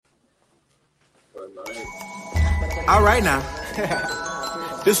All right now.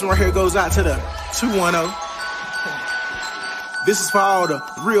 This one right here goes out to the 210. This is for all the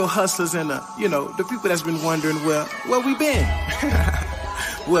real hustlers and the people that's been wondering where we been.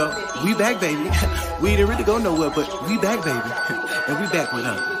 Well, we back, baby. We didn't really go nowhere, but we back, baby. And we back with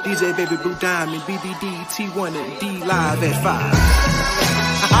DJ Baby Blue Diamond, BBD, T1 and D live at 5.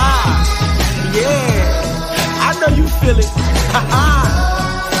 Yeah, I know you feel it.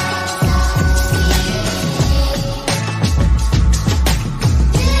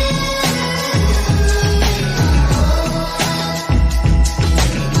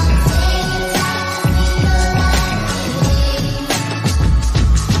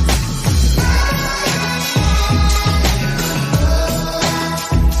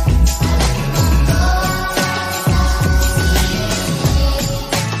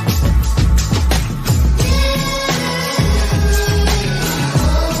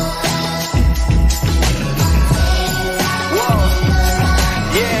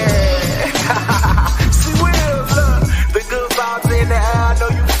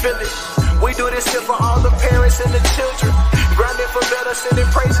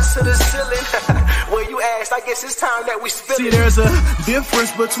 It's time that we spill it. See, there's a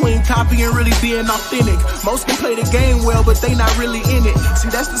difference between copy and really being authentic. Most can play the game well, but they not really in it. See,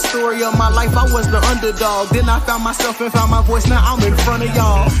 that's the story of my life. I was the underdog. Then I found myself and found my voice. Now I'm in front of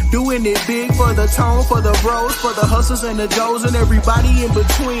y'all. Doing it big for the tone, for the bros, for the hustlers and the Joes and everybody in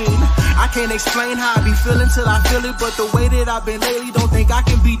between. I can't explain how I be feeling till I feel it, but the way that I've been lately, don't think I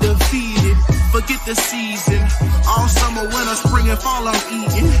can be defeated. Forget the season. All summer, winter, spring, and fall I'm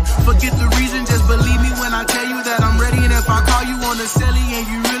eating. Forget the reason, just believe me when I tell you that I'm ready. And if I call you on the celly and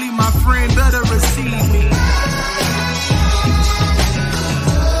you really my friend, better receive me.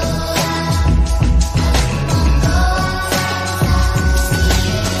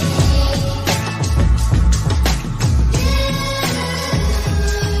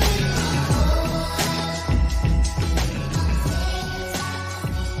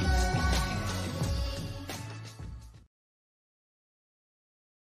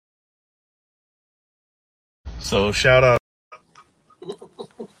 So shout out.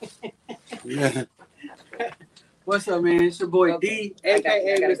 Yeah. What's up, man? It's your boy D,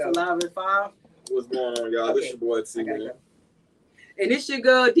 aka Mr. Live at 5. What's going on, y'all? This your boy T, man. And it's your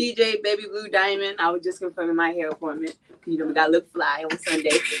girl DJ Baby Blue Diamond. I was just confirming my hair appointment. We gotta look fly on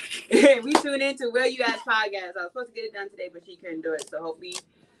Sunday. We tune into Where You At podcast. I was supposed to get it done today, but she couldn't do it. So hopefully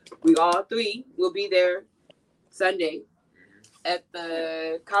we all three will be there Sunday at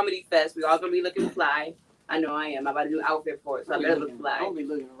the Comedy Fest. We all gonna be looking fly. I know I am. I'm about to do an outfit for it, so I better look fly. Don't be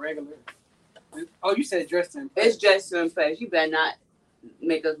looking regular. Oh, you said dressed in impress. It's dressed to impress. You better not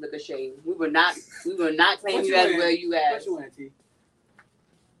make us look ashamed. We will not claim you as Where You At. What you want, T?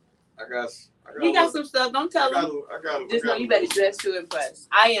 You got some stuff. Don't tell them. Just know you better dress to impress.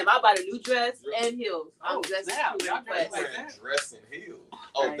 I am. I bought a new dress and heels. I'm dressed to impress. Dress and heels.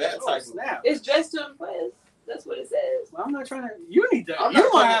 Oh, that type of. It's dressed to impress. That's what it says. Well, I'm not trying to. You need to. You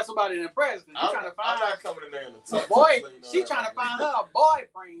want to have somebody to impress. I'm trying to find. I'm not coming in there in the tuck. Boy, she trying to find her a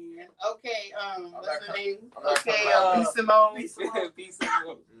boyfriend. Okay. What's her name? Okay. Simone.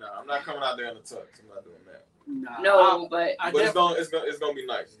 No, I'm not coming out there in the tuck. I'm not doing that. No, but it's gonna be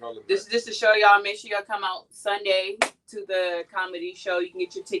nice. It's gonna look nice. Just to show y'all, make sure y'all come out Sunday to the comedy show. You can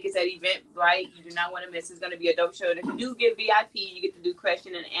get your tickets at Eventbrite. You do not want to miss. It's gonna be a dope show. And if you do get VIP, you get to do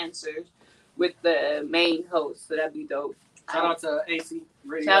question and answers with the main host, so that'd be dope. Shout out to AC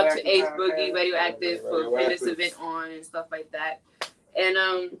Radio. Shout out to Ace Boogie, Radioactive for putting this event on and stuff like that.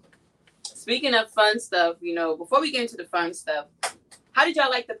 And speaking of fun stuff, before we get into the fun stuff, how did y'all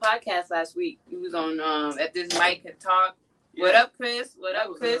like the podcast last week? You was on at this mic and talk. Yeah. What up, Chris? What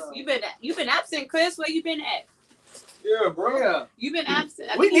up, Chris? You been absent, Chris. Where you been at? Yeah, bro. Yeah. You been absent.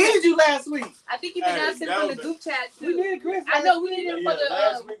 We needed you last week. I think you've been absent from the group chat too. We needed Chris. I know we needed him for the.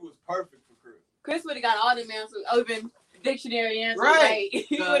 Last week was perfect. Chris would have got all the answers, open dictionary answers. Right. He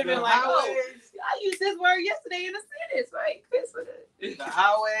would have been like, I used this word yesterday in the sentence, right? Chris would have. The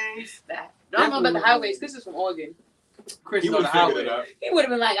highways. No, I don't know about the highways. Chris is from Oregon. Chris knows the highways. He would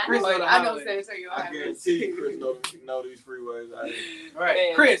have been like, I know I guarantee Chris know these freeways.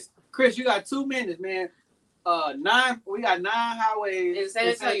 Right. Chris, you got 2 minutes, man. We got 9 highways in San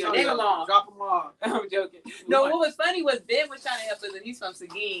Antonio. Name them all. Drop them all. I'm joking. No, what was funny was Ben was trying to help us, and he's from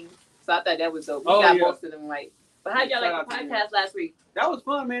Seguin. So I thought that was dope. We got most of them right. But how'd y'all like the podcast last week? That was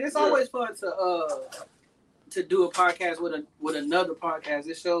fun, man. It's always fun to do a podcast with another podcast.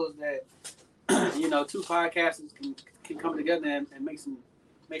 It shows that 2 podcasters can come together and make some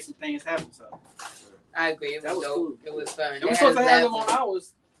things happen. So I agree. It was dope. Cool. It was fun. And we're supposed to have them on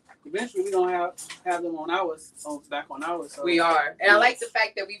ours. eventually we're gonna have them back on ours. So. We are, and I like the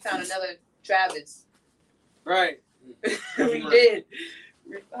fact that we found another Travis. Right. We did.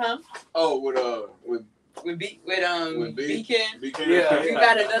 Huh? Oh, with Beacon. Yeah. We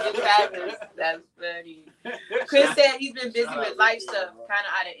got another Travis. That's funny. Chris said he's been busy with life stuff, kind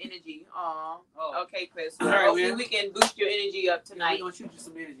of out of energy. Aw. Oh. Okay, Chris. All right, Hopefully man. we can boost your energy up tonight. We're gonna shoot you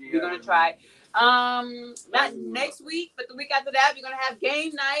some energy. We're gonna try. Not next week, but the week after that, we're gonna have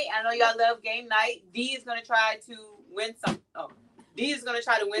game night. I know y'all love game night. D is gonna try to win some. Oh, D is gonna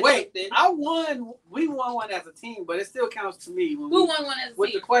try to win Wait, something. I won. We won one as a team, but it still counts to me. Who won one as a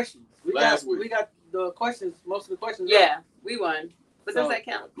with team? the questions? We got the questions. Most of the questions. Yeah, we won. But So- does that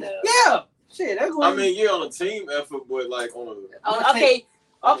count? Though? Yeah. Shit, that's one. I mean, yeah, on a team effort, but like on a. Oh, okay.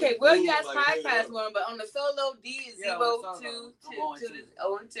 Okay, well, you Like, guys hey, podcast yeah. one, but on the solo, D is Yeah, 0 on the 2 solo, 2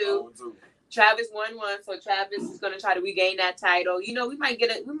 I'm 0 2. Travis 1-1, so Travis is gonna try to regain that title. You know, we might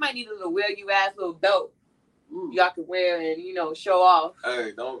need a little wear you ass little belt y'all can wear and show off.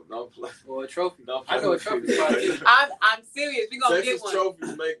 Hey, don't play. Or a trophy. Don't play I know a with trophy people. spot too. I'm serious. We're gonna Texas get one.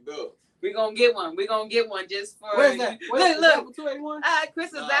 trophies make belts. We're gonna get one. We're gonna get one just for Where's that? Where's Look. that? 281. Chris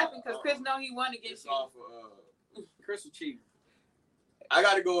is laughing because Chris know he won against It's you. off of, Chris was cheap. I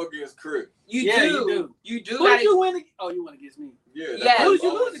got to go against Chris. You Yeah, do. you do. You do. Who did you win? Oh, you won against me. Yeah. Yeah. Who did you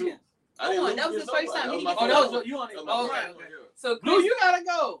Oh, lose against? I didn't Come on, lose that was against the first nobody. time That was he my did Oh, it. first that was you on it. That was Oh, my right. first one, Okay. yeah. So Blue, Chris, you gotta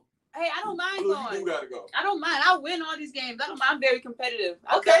go. hey, I don't mind Blue, going. you do gotta go. I don't mind. I win all these games. I'm very competitive.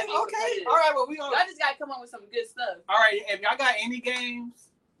 I Okay. love being Okay. competitive. All right. Well, we gonna. Y'all just gotta come up with some good stuff. All right. If y'all got any games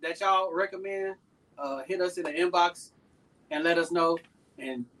that y'all recommend, hit us in the inbox and let us know.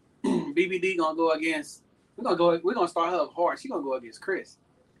 And BBD gonna go against. We're gonna start her up hard. She gonna go against Chris.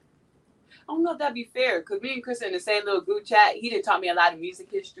 I don't know if that'd be fair because me and Chris are in the same little group chat. He did taught me a lot of music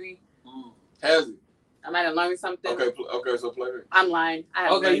history. Has he? I might have learned something. Okay, so play me. I'm lying. I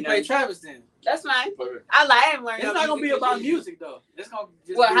haven't Okay, learned you play nothing. Travis then. That's fine. Play me. I lie. I haven't learned. It's no not gonna be music about history. music though. It's gonna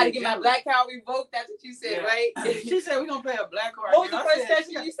just Well, be how to in get my general. black card revoked? That's what you said, Yeah. right? She said we're gonna play a black card. What was the I first said,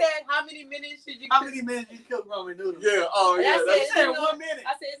 question you said? How many minutes should you? How many minutes you cook ramen noodles? Yeah. Oh And yeah. I said, That's. She said 1 minute.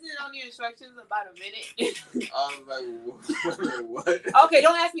 I said, isn't it on your instructions about a minute? I was like, what? Okay,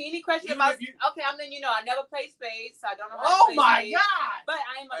 don't ask me any question Even about. if you- Okay, I'm letting you know I never played spades, so I don't know how to Oh play my spades. God! But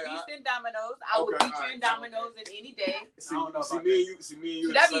I am a Hey, beast in dominoes. I will Okay, beat you alright, in dominoes in any day. See, I don't know see about me and you. See me and you. Should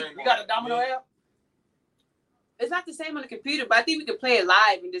the that be- same You got a on- domino me- app? It's not the same on the computer, but I think we could play it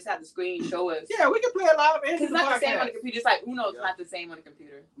live and just have the screen show us. Yeah, we can play it live and It's do not the same on the podcast. computer. It's like Uno's Yeah. not the same on the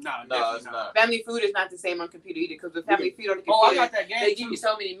computer. No, No, definitely it's not. Family Food is not the same on the computer either because with Family Feud on the Oh, I computer, got that game they too. give you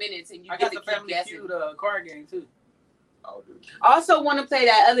so many minutes and you I get got to the keep Family guessing. Feud card game too. I'll do it. I also want to play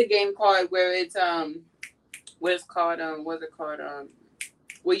that other game card where it's what's it called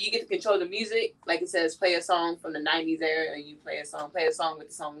where you get to control the music. Like it says, play a song from the '90s era, and you play a song with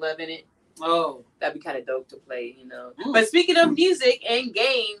the song "Love" in it. Oh, That'd be kind of dope to play, Mm. But speaking of music and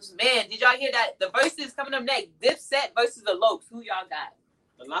games, man, did y'all hear that? The Versus coming up next. Dipset versus the Lokes. Who y'all got?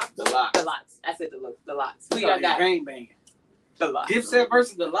 the lot. The lot. The Lots. I said the Lokes. The Lots. Who y'all got? Gang banging. The Lots. Dipset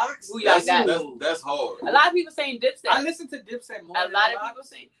versus the Locks. Who y'all got? That's hard. A lot of people saying Dipset. I listen to Dipset more. A than lot the of Locks. people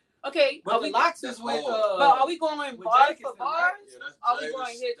saying. Okay, But are the we? Locks That's is with hard. But are we going with bars Jadakiss for and bars? Yeah, that's Are we Jada,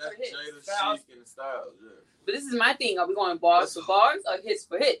 going hit for that's hit? Jada, Styles. Chic, and Styles. Yeah. But this is my thing. Are we going bars for bars or hits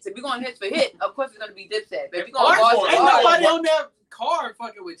for hits? If we're going hits for hit, of course it's going to be Dipset. But if we're going bars for Ain't bars, nobody on that card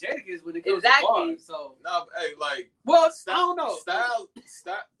fucking with Jadakiss when it comes Exactly. to bars. So, No, hey, like well, I don't know.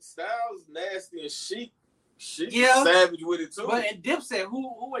 Styles, nasty and Chic. Chic Yeah. is savage with it too. But in Dipset,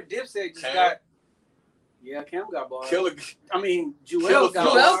 who in Dipset just Cam. got? Yeah, Cam got bars. Killer. I mean, Killer Joel got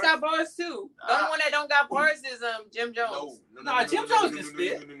Flow. who else bars. got bars too? The only one that don't got bars is Jim Jones. Nah, Jim Jones can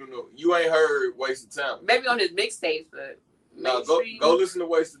spit. No. You ain't heard Waste of Time. Maybe on his mixtapes, but No, mainstream. go listen to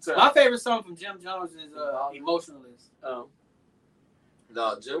Waste of Time. My favorite song from Jim Jones is "Emotionless." Oh.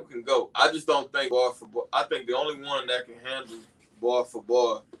 No, Jim can go. I just don't think bar for bar. I think the only one that can handle bar for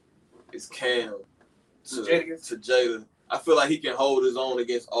bar is Cam to Jada. I feel like he can hold his own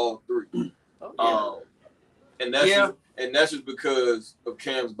against all three. Oh, And that's just because of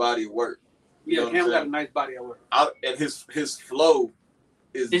Cam's body of work. You know Yeah, what Cam I'm got a saying? nice body at work. And his flow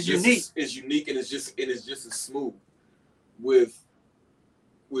is It's just unique. It's unique and it's just as smooth. With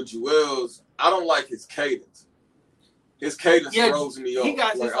Joel's, I don't like his cadence. His cadence throws me off. He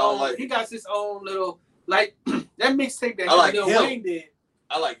got Like, his I don't own. like He got his own little like that mixtape that I like Lil him. Wayne did.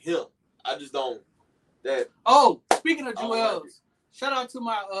 I like him. I just don't. That Oh, speaking of I don't like Joel's, it. shout out to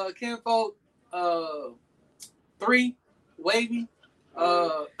my kinfolk 3 Wavy.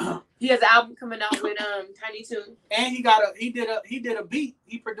 he has an album coming out with Tiny Toon. And he did a beat.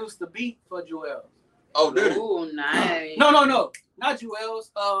 He produced the beat for Joel. Oh, did it? Oh, nice. No, not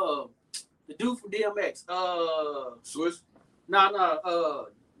Jewels. The dude from DMX. Swiss. No.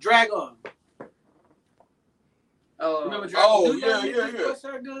 Dragon. Remember Dragon? Oh,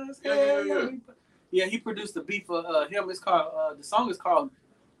 yeah. Yeah, he produced the beat for him. It's called the song is called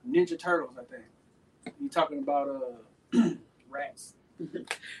Ninja Turtles, I think. You talking about rats?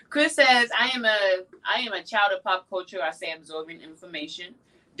 Chris says, I am a child of pop culture. I say absorbing information.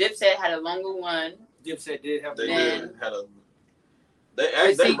 Dipset had a longer one. Dipset did have. They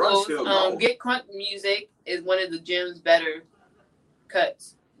run still long. Get Crunk Music is one of the Jim's better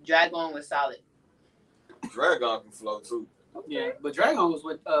cuts. Dragon was solid. Dragon can flow too. Yeah, but Dragon was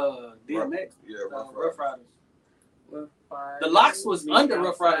with DMX. Yeah, Rough Riders. The Locks was under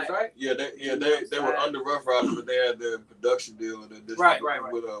Rough Riders, right? Yeah, they were under Rough Riders, but they had their production deal with right.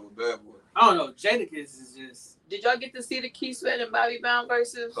 with Bad Boy. I don't know. Jadakiss is just. Did y'all get to see the Keith Sweat and Bobby Brown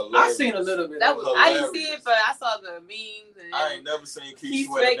versus? I seen a little bit. I didn't see it, but I saw the memes. And I ain't never seen Keith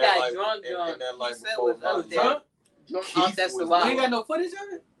Sweat got drunk. In that life Keith Sweat was drunk. Off that's the wild. We ain't got no footage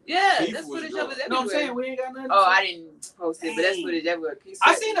of it. Yeah, Keith that's was footage drunk. of it everywhere. No, I'm saying we ain't got nothing. Oh, I didn't post it, but that's footage everywhere. Keith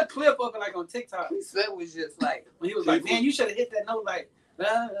I Sweat, seen a clip of it like on TikTok. Keith Sweat was just like when he was like, "Man, you should have hit that note." Like,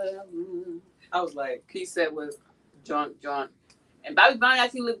 I was like, Keith Sweat was drunk. And Bobby Brown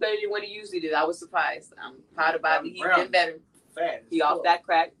actually looked better than what he usually did. I was surprised. I'm proud of Bobby. He's been better. Fast. He off that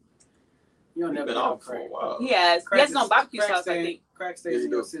crack. You don't never been off for a while. He has. He has on barbecue sauce, I think. Crack stays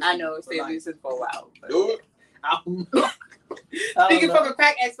in your system. I know it stays in your system for a while. Do it. I don't know. Speaking from a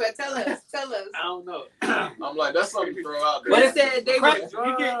crack expert, tell us. I don't know. I'm like, that's something to throw out there. But it said they Crack, were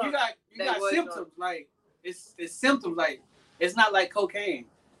drunk. you got symptoms like it's symptoms like it's not like cocaine.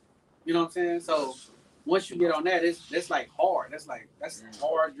 You know what I'm saying? So once you get on that, it's like hard. That's a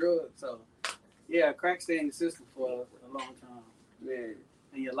hard drug. So yeah, crack stay in the system for a long time. Man.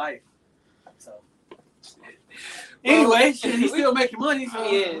 In your life. So anyway, he's still making money. So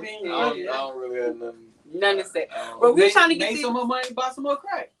yeah. I don't really have nothing to say. Well, we're trying to get some more money, buy some more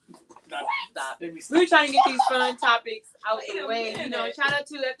crack. Stop. We're trying to get these fun topics out the way. You know, shout out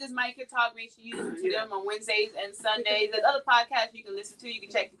to If This Mic Could Talk. Make sure you listen to them on Wednesdays and Sundays. There's other podcasts you can listen to. You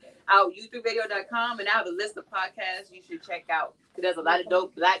can check out youtuberadio.com, and I have a list of podcasts you should check out. There's a lot of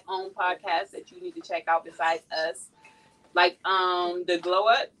dope Black-owned podcasts that you need to check out besides us. Like the Glow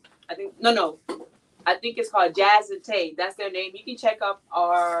Up. I think it's called Jazz and Tay. That's their name. You can check out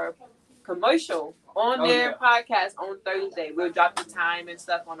our commercial on their podcast on Thursday. We'll drop the time and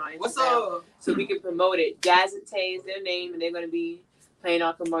stuff on our Instagram. What's up? So we can promote it. Jazz and Tay is their name, and they're going to be playing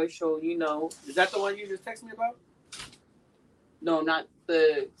our commercial, you know. Is that the one you just texted me about? No, not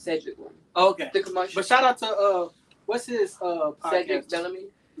the Cedric one. Oh, okay. The commercial. But shout out to, what's his podcast? Cedric Bellamy.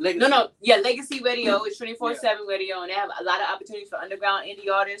 Legacy. Legacy Radio. It's 24/7 radio, and they have a lot of opportunities for underground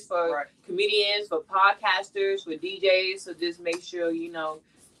indie artists, for comedians, for podcasters, for DJs. So just make sure, you know,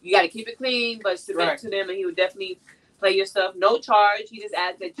 you got to keep it clean, but submit it to them, and he would definitely play your stuff. No charge. He just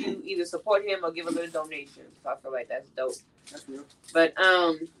asks that you either support him or give a little donation. So I feel like that's dope. That's real. But,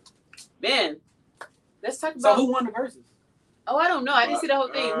 man, let's talk about... So who won the verses? Oh, I don't know. I didn't see the whole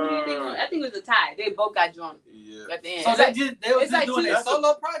thing. Who do you think won? I think it was a tie. They both got drunk at the end. So they were just doing a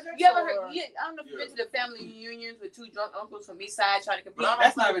solo project? You ever heard? I don't know if you've been to the family reunions with two drunk uncles from East Side trying to compete.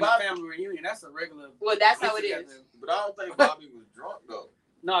 That's not even a family reunion. That's a regular... Well, that's how it is. But I don't think Bobby was drunk, though.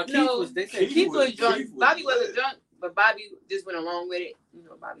 No, Keith was drunk. Bobby wasn't drunk, but Bobby just went along with it. You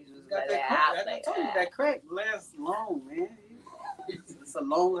know, Bobby was like that. I told you that crack lasts long, man. It's a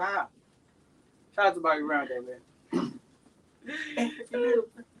long high. Shout out to Bobby Brown, though, man.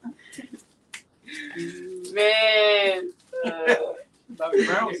 Man, Bobby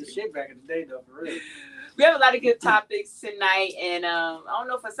Brown was the shit back in the day, though, for real. We have a lot of good topics tonight, and I don't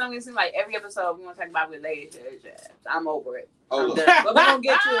know, for some reason, like every episode, we want to talk about related jazz. I'm over it. But we're gonna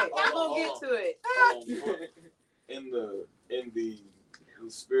get to it. We're gonna get to it. In the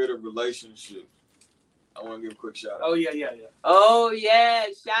spirit of relationship, I want to give a quick shout out. Oh yeah!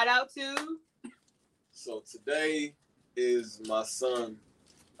 Shout out to. So today is my son,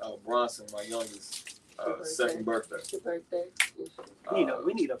 Bronson, my youngest, second birthday. Your birthday.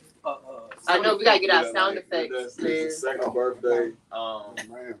 We need a. I know we gotta get our sound effects. It's his second birthday.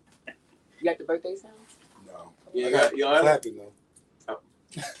 Man. You got the birthday sound? No. You got clapping though.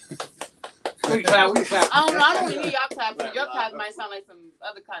 We clap. I don't know. I don't hear y'all clapping. Your claps might sound like some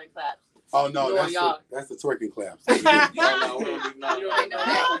other kind of claps. Oh no, that's the twerking claps.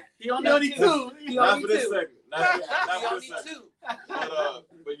 He only two. Not for this second. Not for this second.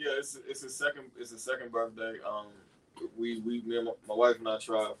 But yeah, it's his second birthday. Me and my wife and I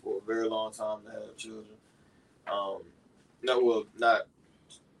tried for a very long time to have children. Not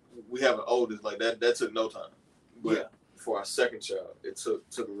we have an oldest, like that took no time. But Yeah. for our second child, it took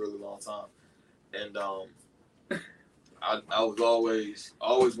a really long time. And I was always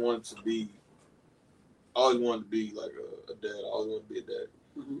wanted to be like a dad. I always wanted to be a dad.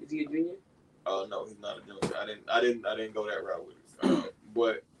 Mm-hmm. Is he a junior? No, he's not a junior. I didn't go that route with it.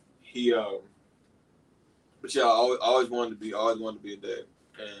 But he but yeah, I always wanted to be a dad.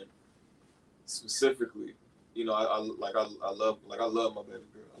 And specifically, you know, I love my baby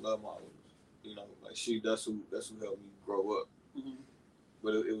girl. I love my oldest. You know, like that's who helped me grow up. Mm-hmm.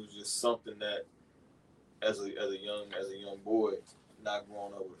 But it was just something that as a young boy, not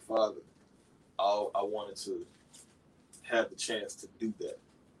growing up with a father, I wanted to have the chance to do that.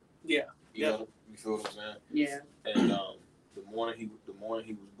 Yeah. You know, you feel what I'm saying? Yeah. And the morning he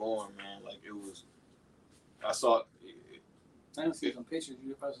was born, man, like it was. I saw. I didn't see some pictures.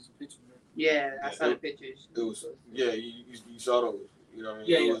 You posted some pictures. Yeah, I saw the pictures. It was. Yeah, you saw those. You know what I mean?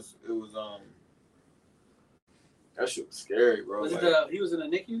 Yeah, It was. That shit was scary, bro. Was like, it he was in the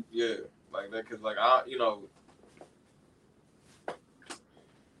NICU? Yeah, like that, cause like I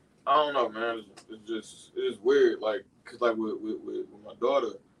don't know, man. It's weird, like, cause like with my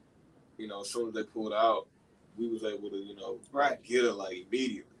daughter, you know, as soon as they pulled out, we was able to, you know, right, get her like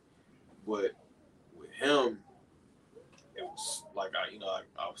immediately. But with him, it was like I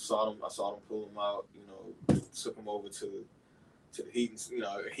saw them pull him out, you know, took him over to the heating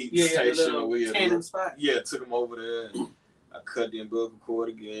station or where tanning spot. Yeah, took him over there and I cut the umbilical cord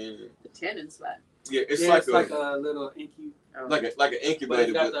again. The tanning spot. Yeah, it's like a little incubator. Like an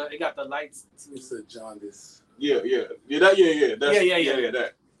incubator. It got the lights. It's a jaundice. Yeah.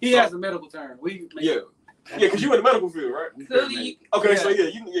 That. He has a medical term. Because you in the medical field, right? Clearly, so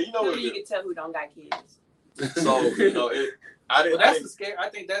you know what you can tell who don't got kids. So you know it. That's the scare. I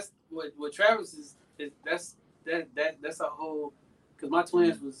think that's what Travis is. That's a whole. Because my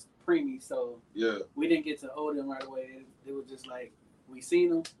twins was preemie, so we didn't get to hold them right away. It was just like we seen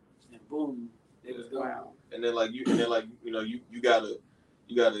them, and boom, it was gone. Wow. And then you gotta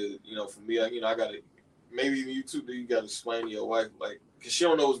you know, for me, I gotta, maybe even you too, you gotta explain to your wife, like, cause she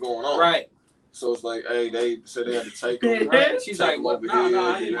don't know what's going on. Right. So it's like, hey, they said they had to take them. Right. She's like, no,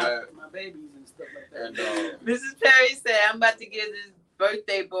 I need my babies and stuff like that. And Mrs. Perry said, I'm about to give this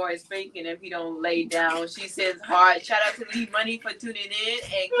birthday boy a spanking if he don't lay down. She says hard. Shout out to Lee Money for tuning in.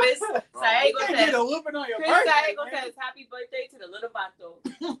 And Chris Saego says, happy birthday to the little Vato.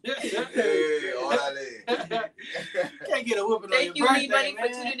 Hey, can't get a whooping on your birthday. Thank you, Lee Money, for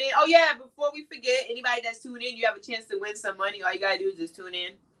tuning in. Oh yeah, before we forget, anybody that's tuned in, you have a chance to win some money. All you gotta do is just tune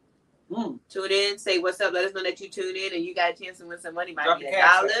in. Tune in, say what's up, let us know that you tune in, and you got a chance to win some money. It might be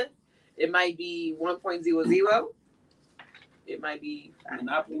 $1. It might be 1.00. It might be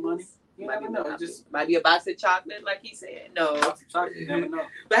Monopoly money. You never know. Might be a box of chocolate, like he said. No. Box of chocolate, you never know.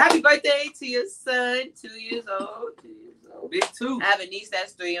 But happy birthday to your son, 2 years old. Big 2. I have a niece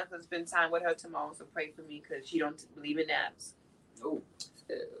that's 3. I'm gonna spend time with her tomorrow, so pray for me because she don't believe in naps. Oh.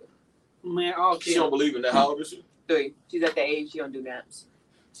 So. Man, she don't believe in that. How old is she? 3. She's at the age she don't do naps.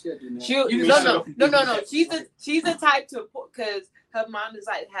 She'll do naps. No. She's the type to, because her mom is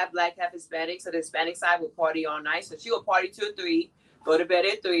like half black, half Hispanic, so the Hispanic side will party all night. So she will party till 3, go to bed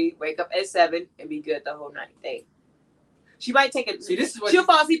at 3, wake up at 7, and be good the whole night. She might take it. She'll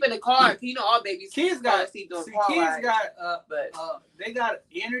fall asleep in the car. You know, all babies. Kids fall asleep doing car rides. They got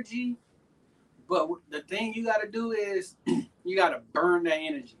energy, but the thing you got to do is you got to burn that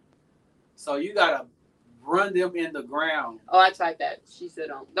energy. So you got to run them in the ground. Oh, I tried that. She said,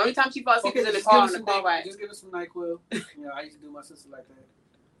 the only time she falls asleep is in the car on the car ride. Just give her some NyQuil. I used to do my sister like that.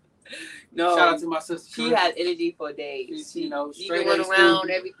 No, shout out to my sister. She has energy for days. She straight run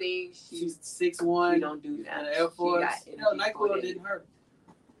around everything. She's 6'1". She don't do that. Air Force. NyQuil didn't hurt.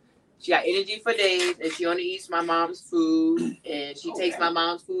 She got energy for days, and she only eats my mom's food, and she takes my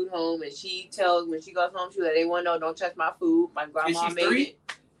mom's food home, and she tells when she goes home, she let everyone know, don't touch my food. My grandma made it.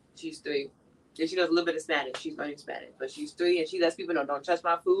 She's 3. And she knows a little bit of Spanish. She's learning Spanish, but she's 3, and she lets people know, don't touch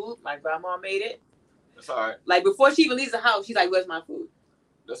my food. My grandma made it. That's all right. Like before she even leaves the house, she's like, "Where's my food?"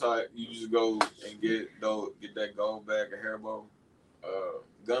 That's all right. You just go and get that gold bag of Haribo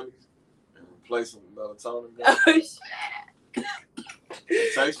gummies and replace them with melatonin gummies.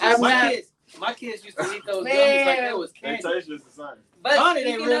 My kids used to eat those gummies like that was candy. They taste just the same. But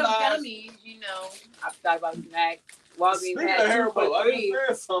speaking of gummies, I've thought about Mac. Walgreens had 2 for 3.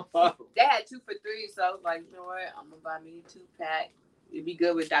 They had 2 for 3, so I was like, you know what? I'm gonna buy me a 2-pack. It'd be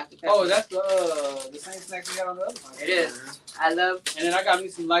good with Dr. Pepper. Oh, that's the same snack we got on the other one. It is. I love. And then I got me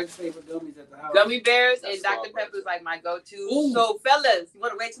some lifesaver gummies at the house. Gummy bears and Dr. Pepper is like my go-to. Ooh. So, fellas, you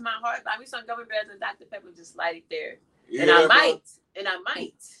want to wait to my heart? Buy me some gummy bears and Dr. Pepper. Just slide it there. Yeah, and I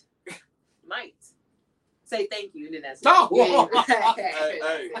might might say thank you, and then that's no.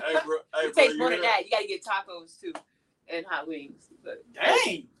 Hey, bro. It takes more than that. You gotta get tacos too, and hot wings. But,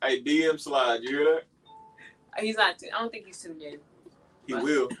 dang. Hey, DM Slide, you hear that? He's not. I don't think he's tuned in. He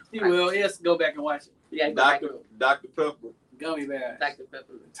will. He will. He has to go back and watch it. Yeah, Dr. Pepper. Gummy bears. Dr.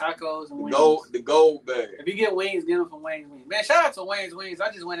 Pepper. Tacos and wings. The gold bag. If you get wings, get them from Wayne's Wings. Man, shout out to Wayne's Wings.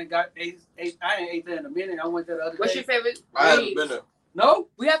 I just went and got I ain't ate that in a minute. I went there the other What's day. your favorite? I haven't been there. No?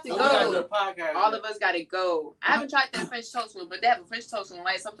 We have to We go. gotta do a podcast. All of us gotta go. I haven't tried that French toast one, but they have a French toast one,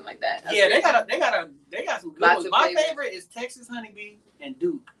 like something like that. Yeah, they got some good Lots ones. of My flavors. favorite is Texas Honeybee and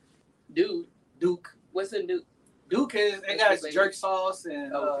Duke. Duke. What's in Duke? Duke is they got jerk sauce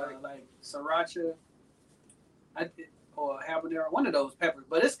and like sriracha, or habanero, one of those peppers.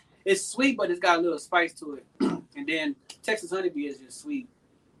 But it's sweet, but it's got a little spice to it. And then Texas Honeybee is just sweet.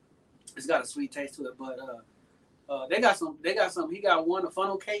 It's got a sweet taste to it. But they got some. He got one, a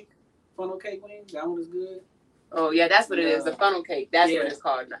funnel cake wing. That one is good. Oh yeah, that's what it is. The funnel cake. That's what it's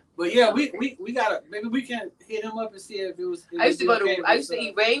called now. But yeah, we gotta maybe we can hit him up and see if it was. I used to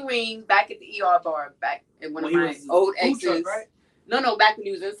eat Rain Wings back at the ER bar back in one of my old exes. Truck, right? No, back when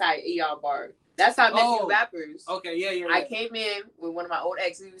he was inside ER bar. That's how I met these rappers. Okay, yeah. I came in with one of my old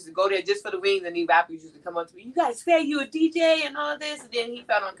exes. He used to go there just for the wings, and these rappers used to come up to me. You guys say you a DJ and all this, and then he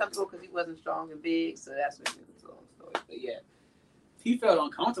felt uncomfortable because he wasn't strong and big. So that's what he was on story. But yeah, he felt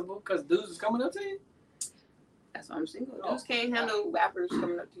uncomfortable because dudes was coming up to him. That's why I'm single. Dudes can't handle rappers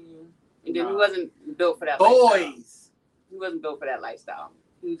coming up to you. And then he wasn't built for that lifestyle. He wasn't built for that lifestyle.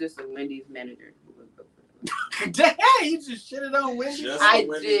 He was just a Wendy's manager. He wasn't built for that. Dang, you just shitted on Wendy's. I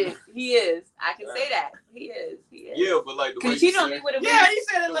did. He is. I can say that. He is. Yeah, but like the way he cheated on me with a Wendy's. Yeah, he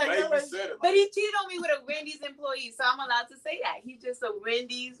said it like that. But he cheated on me with a Wendy's employee, so I'm allowed to say that. He's just a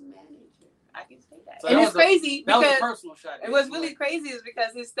Wendy's manager. I can say that. So and it's crazy because that was a personal shot. And what's really crazy is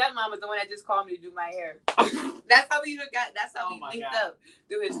because his stepmom is the one that just called me to do my hair. That's how we got. That's how we linked up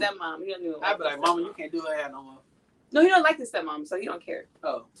through his stepmom. He don't know. I'd be like, Mama, you can't do her hair no more. No, he don't like his stepmom, so he don't care.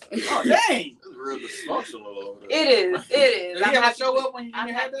 Oh dang! It's real dysfunctional over there. It is. Did he ever show up when you get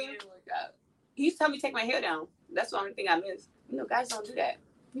your hair done? He used to tell me to take my hair down. That's the only thing I miss. Guys don't do that.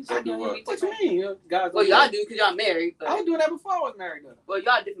 What you mean? Guys well, y'all do because y'all married. I was doing that before I was married. Though. Well,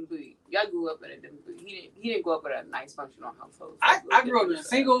 y'all different breed. Y'all grew up in a different breed. He didn't grow up in a nice functional household. So I grew up in a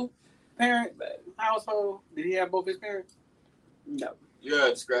single parent household. Did he have both his parents? No. You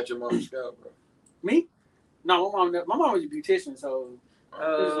had to scratch your mom's scalp, bro. Me? No, my mom was a beautician, so it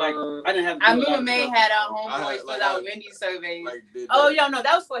was like I didn't have. I remember May had our homeboys fill out Wendy's surveys. That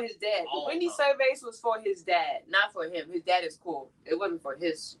was for his dad. The Wendy's surveys was for his dad, not for him. His dad is cool. It wasn't for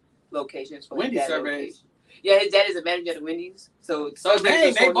his location. It's for Wendy's his surveys. Location. Yeah, his dad is a manager at Wendy's. So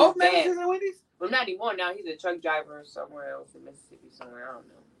dang, they both managers at Wendy's? Well, not anymore. Now he's a truck driver somewhere else in Mississippi, somewhere. I don't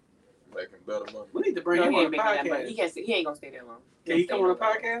know. Making better money. We need to bring him on the podcast. He ain't gonna stay there long. Can he come on the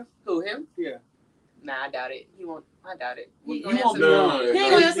podcast? Who, him? Yeah. Nah, I doubt it. He won't. I doubt it. He ain't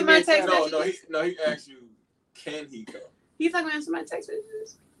gonna answer my text messages. No, he asked you, can he come? He's not gonna answer my text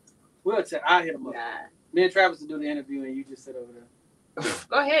messages. I'll hit him up. Nah. Me and Travis will do the interview, and you just sit over there.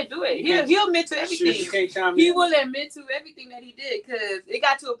 Go ahead, do it. He'll admit to everything. He will admit to everything that he did because it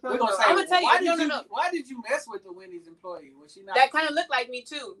got to a point. I'm gonna tell you. Why did you mess with the Wendy's employee? Was she not? That kind of looked like me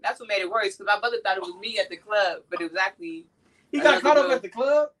too. That's what made it worse because my brother thought it was me at the club, but it was actually. He got caught up at the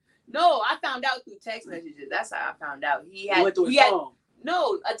club. No, I found out through text messages. That's how I found out. He had.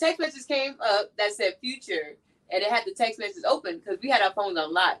 No, a text message came up that said Future. And it had the text message open because we had our phones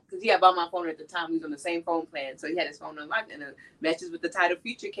unlocked. Because he had bought my phone at the time. We was on the same phone plan. So he had his phone unlocked. And the message with the title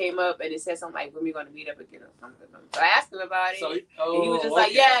Future came up. And it said something like, when we going to meet up again or something. So I asked him about it. And he was just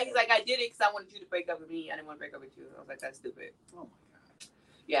like, yeah. He's like, I did it because I wanted you to break up with me. I didn't want to break up with you. I was like, that's stupid. Oh, my God.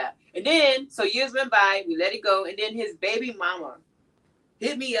 Yeah. And then, so years went by. We let it go. And then his baby mama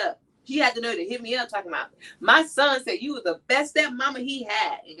hit me up. She had the nerve to hit me up talking about, my son said you was the best stepmama he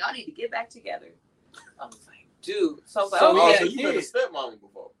had. And y'all need to get back together. I was like, dude. So you been a stepmama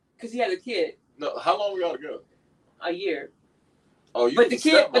before? Because he had a kid. No, how long were y'all together? A year. Oh, you. But the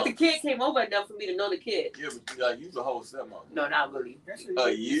kid came over enough for me to know the kid. Yeah, but you the whole stepmama. No, not really. A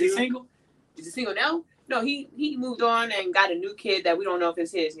year. Is he single? Is he single now? No, he moved on and got a new kid that we don't know if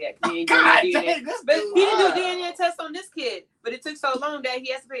it's his yet. He ain't doing DNA. But he didn't do a DNA test on this kid. But it took so long that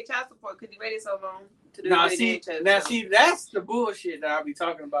he has to pay child support because he waited so long to do the DNA test. See, that's the bullshit that I'll be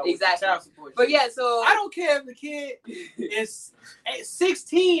talking about with the child support. But yeah, so I don't care if the kid is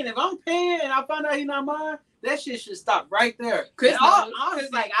 16. If I'm paying and I find out he's not mine, that shit should stop right there. Chris, honestly,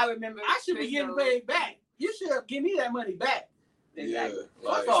 like I remember, I should be getting paid back. You should give me that money back. Exactly. Yeah,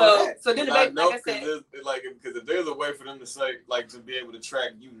 like, so then like I said, because if there's a way for them to say, like, to be able to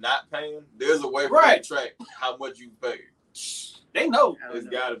track you not paying, there's a way for them to track how much you paid. They know. It's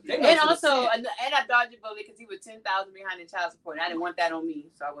gotta be. And also, and I dodged a bullet because he was $10,000 behind in child support. And I didn't want that on me,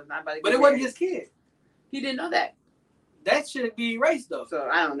 so I was not about to. But it wasn't his kid. He didn't know that. That should be erased though. So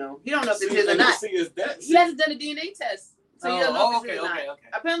I don't know. He don't know if it's his or not. He hasn't done a DNA test. So you don't know if it's his or not.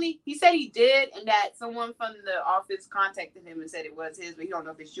 Apparently, he said he did, and that someone from the office contacted him and said it was his, but he don't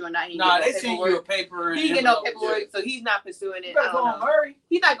know if it's true or not. They sent you a paper. He didn't get no paperwork, so he's not pursuing it. I don't know. Hurry.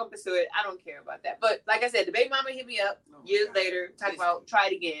 He's not gonna pursue it. I don't care about that. But like I said, the baby mama hit me up years later, talking about try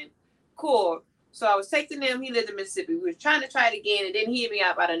it again. Cool. So I was texting him. He lived in Mississippi. We was trying to try it again, and then he hit me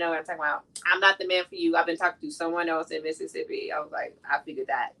up out of nowhere, talking about, I'm not the man for you. I've been talking to someone else in Mississippi. I was like, I figured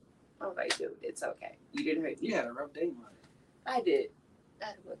that. I was like, dude, it's okay. You didn't hurt me. You had a rough day, man. I did. I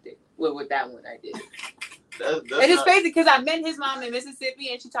had a rough day. Well, with that one, I did. And it's crazy because I met his mom in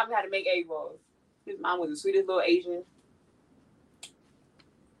Mississippi, and she taught me how to make egg rolls. His mom was the sweetest little Asian.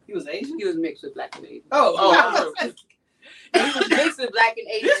 He was Asian? He was mixed with black and Asian. Oh. He was mixed with black and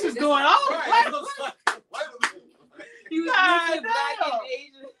Asian. This is going on. Right. He was mixed with black and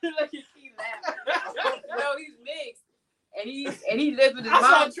Asian. Look at you laughing. No, he's mixed, and he lived with his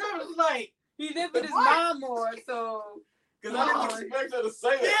mom. He lived with his mom more, so. Because I didn't expect her to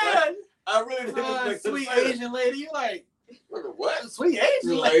say that. Yeah. I really didn't expect her to say sweet Asian lady. You like what? Sweet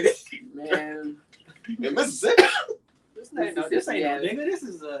Asian lady. Man. In Mississippi. This ain't no nigga. This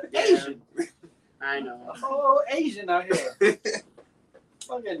is Asian. I know. A whole Asian out here.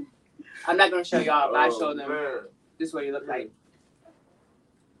 Fucking. I'm not gonna show y'all. I showed them. Man. This is what he looked like.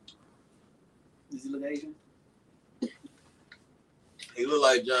 Does he look Asian? He look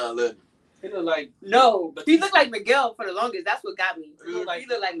like John Legend. He look like he looked like Miguel for the longest. That's what got me. He looked like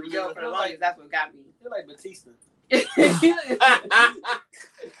Miguel for the longest. That's what got me. He look like Batista.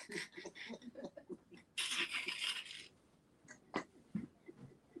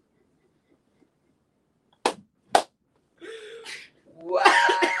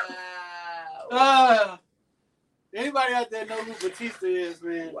 Wow. Anybody out there know who Batista is,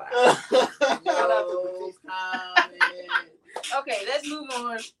 man? Wow. Shout out to Batista. Okay, let's move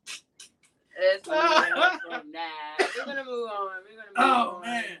on. Let's move on from that. We're gonna move on. Oh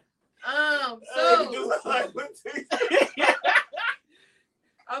man.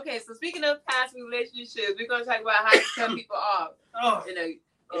 Okay, so speaking of past relationships, we're gonna talk about how to cut people off in a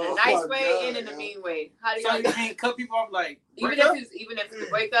nice way and in a mean way. How do you can't cut people off like even if it's a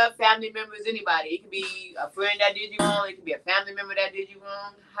breakup, family members, anybody. It could be a friend that did you wrong. It could be a family member that did you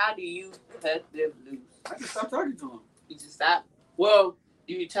wrong. How do you cut them loose? I just stop talking to them. You just stop. Well,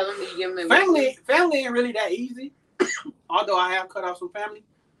 do you tell them that you give them family ain't really that easy. Although I have cut off some family,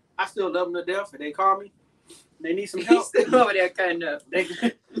 I still love them to death. If they call me, they need some help. He's still over there cutting up. They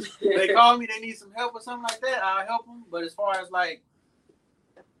call me, they need some help or something like that. I'll help them. But as far as like,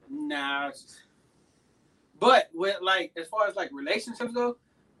 nah. But with like, as far as like relationships go,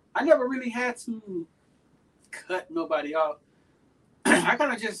 I never really had to cut nobody off. I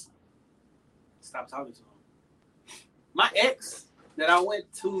kind of just stopped talking to them. My ex that I went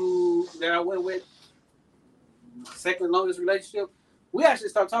with, second longest relationship, we actually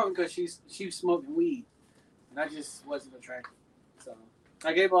stopped talking because she was smoking weed, and I just wasn't attracted. So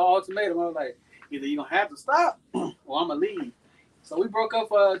I gave her an ultimatum. I was like, either you're gonna have to stop, or I'm gonna leave. So we broke up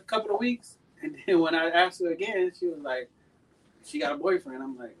for a couple of weeks, and then when I asked her again, she was like, she got a boyfriend.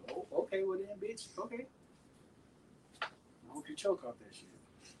 I'm like, oh, okay, well then, bitch, okay. I hope you choke off that shit.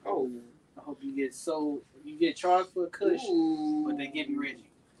 Oh. I hope you get charged for a kush, but they give you Reggie.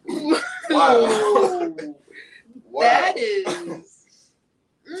 Wow. That is.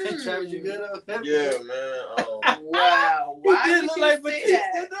 Travis, you good up there? Yeah, man. Wow. Why did you like say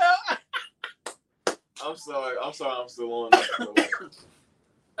that? I'm sorry. I'm still on that.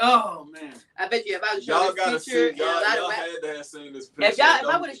 Oh man. I bet you if I was showing this picture, y'all had to have seen this picture. If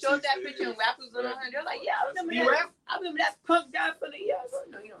I would have showed that picture and rap was on her, they're like, yeah, I remember that. I remember that punk guy from the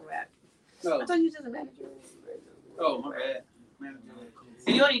No, you don't rap. No. I thought you was just a manager. Oh, my bad. Manager.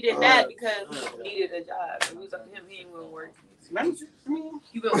 And you only did that because he needed a job. If it was up to him, he ain't gonna work. Manager? I mean,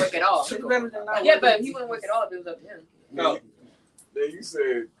 he wouldn't work at all. It's better than not yeah, but he wouldn't work at all if it was up to him. No. Then you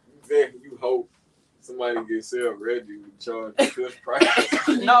said that you hope somebody gets sell Reggie with charge Kush price.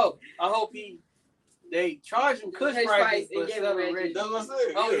 No, I hope they charge him Kush price and give him Reggie. That's what I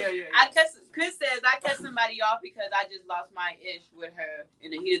said. Oh yeah. Chris says I cut somebody off because I just lost my ish with her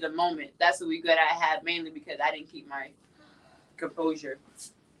in the heat of the moment. That's what we good I had mainly because I didn't keep my composure.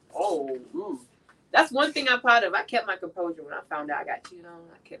 Oh, that's one thing I'm proud of. I kept my composure when I found out I got cheated on.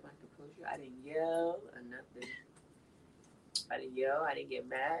 I kept my composure. I didn't yell or nothing. I didn't yell. I didn't get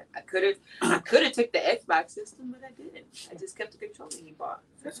mad. I could have took the Xbox system, but I didn't. I just kept the controller he bought.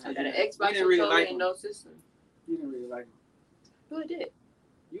 I got an Xbox controller and no system. You didn't really like him. No, I did.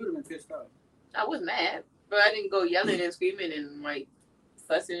 You would have been pissed off. I was mad, but I didn't go yelling and screaming and like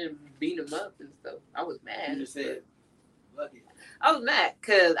fussing and beating him up and stuff. I was mad. You just said, lucky. I was mad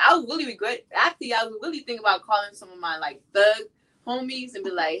because I was really Actually, I was really thinking about calling some of my like thug homies and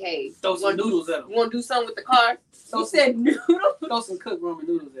be like, "Hey, throw some noodles at him. You want to do something with the car?" He said noodles. Throw some cooked ramen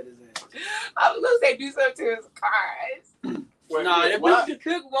noodles at his ass. I was gonna say do something to his car. Nah, if you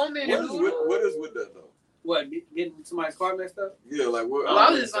cook ramen noodles. What is with that though? What, getting somebody's car messed up? Yeah, like what? Well,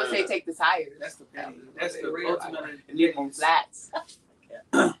 I was just gonna say take the tires. That's the petty. That's the real ultimate. And leave them flats.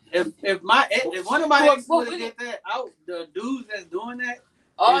 If one of my exes would have did that, the dudes that's doing that,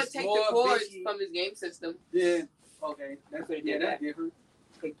 take the cords from his game system. Then okay, that's different.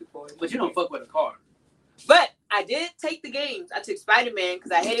 Take the cords. But you don't fuck with a car. But I did take the games. I took Spider-Man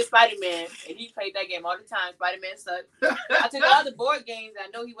because I hated Spider-Man, and he played that game all the time. Spider-Man sucked. I took all the board games I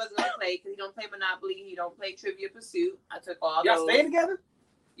know he wasn't going to play because he don't play Monopoly. He don't play Trivia Pursuit. I took all Y'all those. staying together?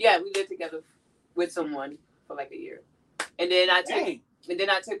 Yeah, we lived together with someone for like a year. And then I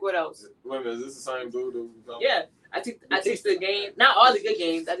took what else? Wait a minute, is this the same dude? Yeah. I took the game, not all the good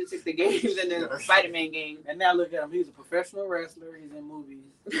games. I just took the games and then the Spider-Man game. And now look at him. He's a professional wrestler. He's in movies.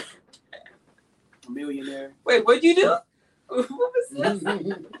 A millionaire. Wait, what'd you do? What was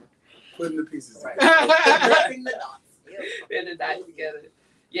that? Putting the pieces together. Wrapping the dots. Putting the dots together.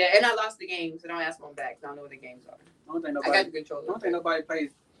 Yeah, and I lost the game, so don't ask me back. I don't know what the games are. I got the controller. I don't think nobody plays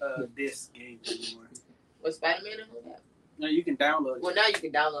this game anymore. Was Spider-Man in that? No, you can download it. Well, now you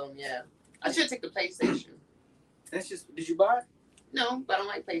can download them, yeah. I should take the PlayStation. That's just, did you buy it? No, but I don't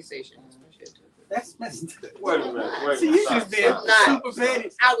like PlayStation. That's messed up. Wait a minute. See, you just been super petty.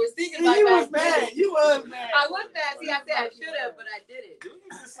 I was thinking about you that. Was mad. You was mad. I was mad. See, I said I should have, but I didn't. Didn't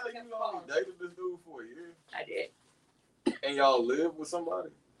you just say you only dated this dude for a year? I did. And y'all lived with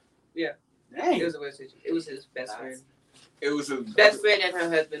somebody? Yeah. Dang. It was his best friend. It was his best friend and her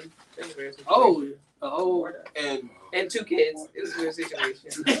husband. And 2 kids. It was a weird situation.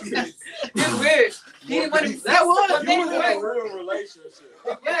 It was weird. He didn't want to. That was a real relationship.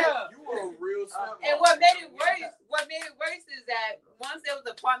 Yeah. You were a real stepmom. And what made it worse is that once there was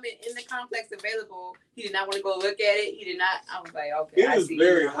an apartment in the complex available, he did not want to go look at it. He did not. I was like, okay. It is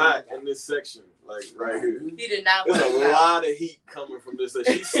very hot in this section, like right here. He did not want to. There's a lot of heat coming from this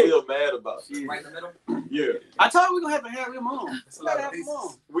section. She's still mad about it. Right in the middle? Yeah. I told you we're going to have him on.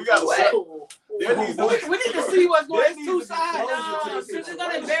 We got to we need to see what's going on. 2 sides. No, she's going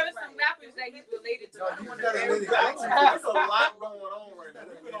to embarrass some rappers that he's related to. There's a lot going on right now.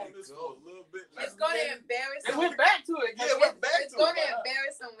 We've been on this for a little bit. It's going to embarrass them. It went back to it. Yeah, it went back to it. It's going to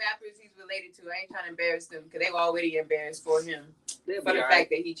embarrass some rappers he's related to. I ain't trying to embarrass them because they were already embarrassed for him. For the fact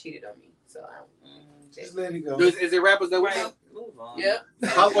that he cheated on me. So just let it go. Is it rappers that went out? Move on. Yeah.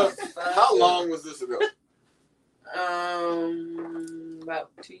 How long was this ago? About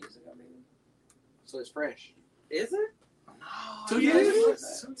 2 years ago, maybe. So it's fresh. Is it? No. 2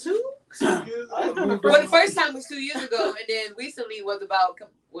 years? 2? Well, the first time was 2 years ago, and then recently was about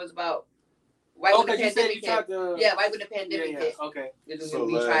right when the pandemic hit. Yeah, right when the pandemic hit. Okay. So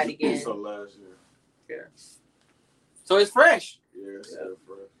we tried again. So last year. Yeah. So it's fresh. Yeah, it's still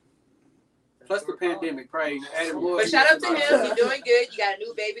fresh. Plus the pandemic, probably added more. But shout out to him. You're doing good. You got a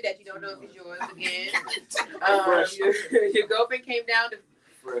new baby that you don't know if it's yours again. Your girlfriend came down to.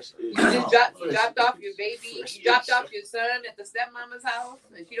 You dropped off your baby. You dropped off your son at the stepmama's house,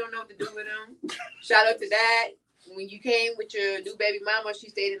 and she don't know what to do with him. Shout out to that. When you came with your new baby mama, she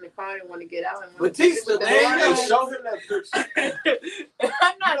stayed in the car and want to get out. And Batista, show him that picture.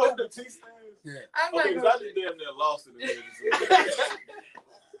 I'm not. You know Batista? Yeah. I'm not. Okay, because I just damn near lost it. Okay,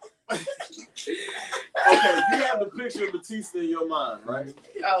 you have the picture of Batista in your mind, right?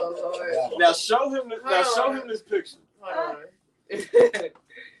 Oh Lord! Now show him this picture.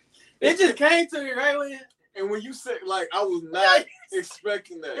 It just came to me right when. And when you said, like, I was not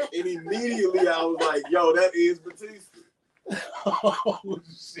expecting that, and immediately I was like, "Yo, that is Batista." Oh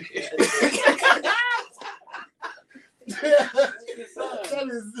shit! That's his son. That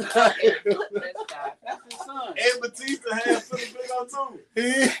is. That's his son. And Batista has something big on too.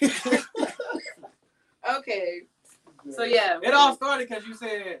 Okay. So yeah, it all started because you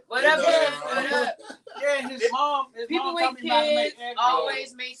said what up? Yeah, his mom. People with kids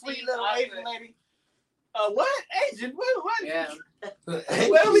always make sweet things little awkward. Asian lady. What Asian? What? Yeah.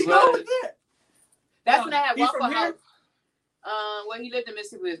 Where do we go with that? That's when I had Waffle House. Well, he lived in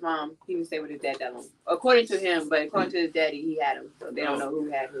Mississippi with his mom. He didn't stay with his dad that long, according to him. But according to his daddy, he had him. So they don't know who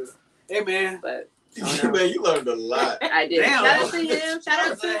had who. Hey man, but Man, you learned a lot. I did. Damn. Shout out to him.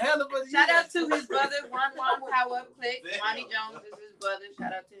 Shout out to his brother, Juan Power Up Click. Ronnie Jones is his brother.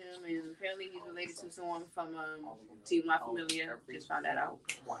 Shout out to him. And apparently he's related to someone from Team La Familia. Just found that out.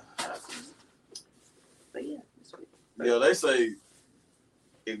 Shout out to him. But yeah, it's sweet. Yeah, they say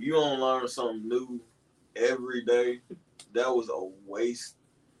if you don't learn something new every day, that was a waste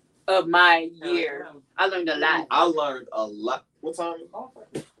of my year. I learned a lot. I learned a lot. What time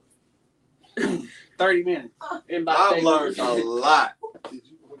is it? 30 minutes. I've learned a lot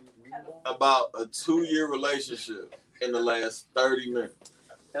about a 2-year relationship in the last 30 minutes.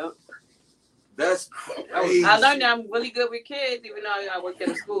 Yep. That's crazy. I learned that I'm really good with kids, even though I worked at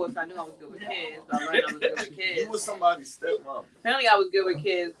a school, so I knew I was good with kids. So I learned I was good with kids. You was somebody's stepmom. Apparently I was good with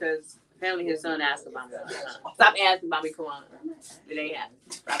kids because apparently his son asked about me. Stop asking about me, Kawan. It ain't happening.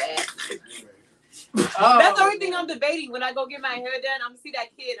 Stop asking. That's the only thing I'm debating. When I go get my hair done, I'm going to see that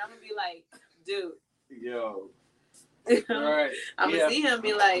kid. I'm going to be like, dude. Yo. Right. I'm going to see him and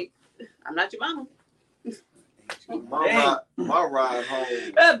be like, I'm not your mama. My ride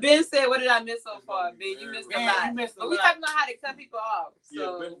home. Ben said, what did I miss so far? Ben, you missed a lot. But we talking about how to cut people off.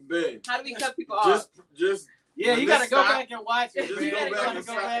 So yeah, Ben. How do we cut people off? Just yeah, you got to go back and watch it. Just you go back and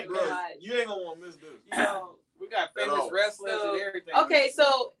watch it. You ain't going to want to miss this. You know, we got famous wrestlers and everything. Okay,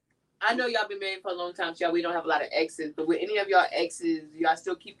 so I know y'all been married for a long time, so y'all, we don't have a lot of exes, but with any of y'all exes, y'all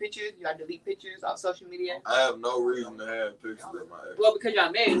still keep pictures? Y'all delete pictures off social media? I have no reason to have pictures of my ex. Well, because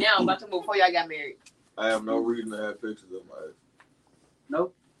y'all married now, but before y'all got married. I have no reason to have pictures of my ex.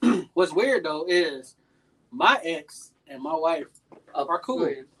 Nope. What's weird, though, is my ex and my wife are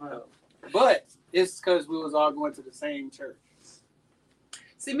cool. But it's because we was all going to the same church.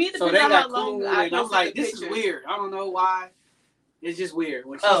 See, me, so they got cool, and I'm like, this is weird. I don't know why. It's just weird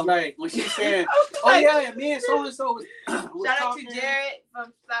when she's like, when she's saying, "Oh yeah, and me and so and so was." Shout out to Jared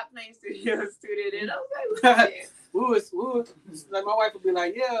from Stop Playing Studios, and I was like, we was like, my wife would be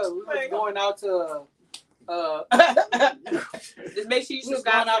like, "Yeah, we was going out to." Just make sure you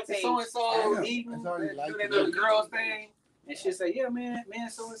subscribe out to so and so eating, doing the girls thing, and she'd say, "Yeah, man,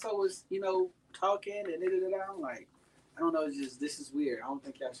 so and so was, talking and I'm like, I don't know, it's just this is weird. I don't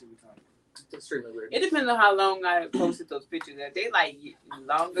think y'all should be talking." It's extremely weird. It depends on how long I posted those pictures. If they like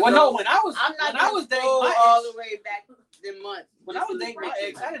long ago. Well, no, when I was dating my ex, all the way back in months. When I was dating my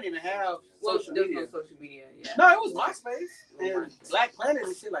ex, I didn't even have social media. No social media. Yeah. No, it was MySpace and Black Planet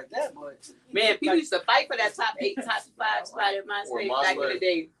and shit like that. But man, people used to fight for that top 8, top 5 spot in MySpace back in the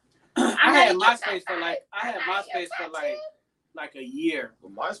day. I had MySpace for like a year.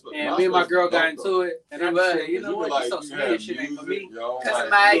 And me and my girl got into it, and I said, you know what, social media shit ain't for me.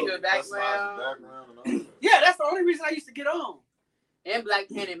 Customize your background. Yeah, that's the only reason I used to get on. And Black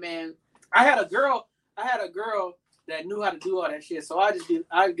Planet, man. I had a girl that knew how to do all that shit, so I'd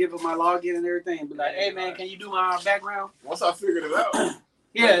give her my login and everything, and be like, hey man, can you do my background? Once I figured it out.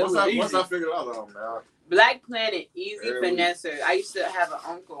 Yeah, once I figured it out, man. Black Planet, easy finesser. I used to have an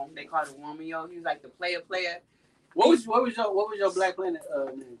uncle, they called him Romeo. He was like the player. What was your Black Planet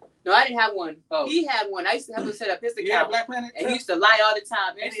name? No, I didn't have one. Oh. He had one. I used to help him set up his account. Yeah, Black Planet. And he used to lie all the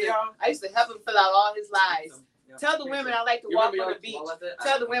time. I used to help him fill out all his lies. Tell the women I like to walk on the beach.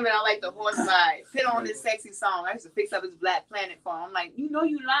 Tell the women I like to horse ride. Put on this sexy song. I used to fix up his Black Planet for him. I'm like, you know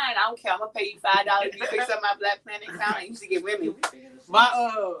you lying. I don't care. I'm gonna pay you $5 if you fix up my Black Planet account. I used to get women.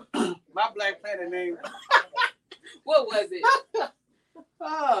 My Black Planet name. What was it?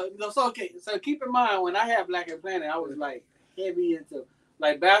 So keep in mind, when I had Black Planet, I was like heavy into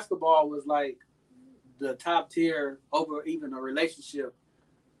basketball was like the top tier over even a relationship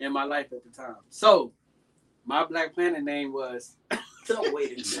in my life at the time. So my Black Planet name was don't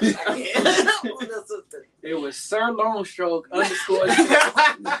wait it was Sir Longstroke _ underscore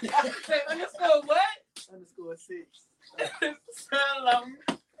what? _6. Sir Long.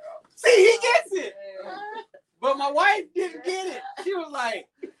 See, he gets it. But my wife didn't get it. She was like,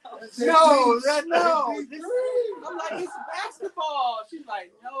 no. I'm like, it's basketball. She's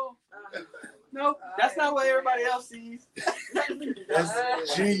like, no, that's not what everybody else sees.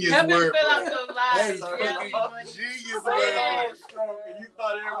 That's genius word. Fill out those lies. Genius word. You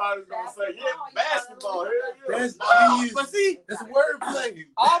thought everybody was going to say, yeah, basketball. That's genius. But see, it's wordplay.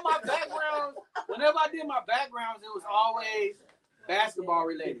 All my backgrounds, whenever I did my backgrounds, it was always basketball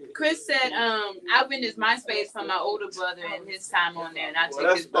related. Chris said, I witnessed MySpace from my older brother and his time on there, and I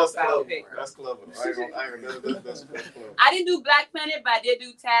took his profile pic. That's clever. That's clever. I didn't do Black Planet, but I did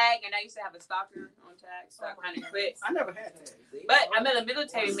do Tag, and I used to have a stalker on Tag, so I kind of quit. I never had Tag. But I met a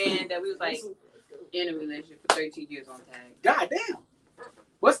military man that we was like in a relationship for 13 years on Tag. God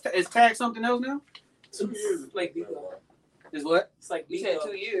damn. Is Tag something else now? 2 years. Like people. Is what? It's like You said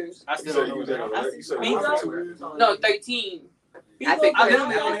 2 years. I still don't know. No, 13. I think I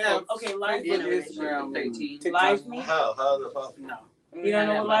literally only have okay, live Facebook, me. Instagram, 13. TikTok. Live me? How is that possible? No. You don't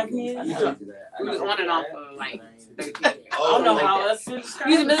know what live me is? We was on and off for like 13. I don't know how else to He's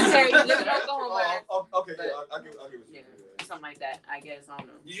describe it. military. He live in Oklahoma. Okay, yeah, I get it. Yeah, something like that. I guess I don't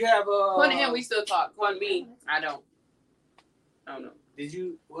know. Did you have According to him, we still talk. According to me, I don't know. Did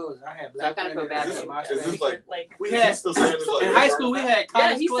you? What was it? I had So I Black kind of feel bad. Is for this, him. is this like We had still saying this like in high school. We had Yeah,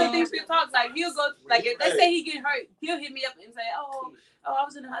 college he still club. thinks we talk. Like he'll go, like if they say he get hurt, he'll hit me up and say, "Oh, I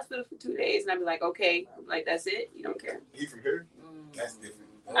was in the hospital for 2 days," and I'll be like, "Okay, like that's it. You don't care." he from here? That's different.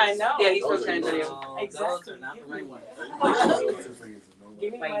 I know. Yeah, he's from Those are San yours. Antonio. Exactly.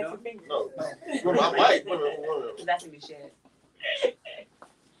 Give me Like, my finger. No, I might. Wait. That's gonna be shit.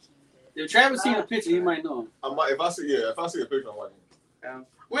 If Travis seen a picture, he might know him. I might if I see a picture, I might.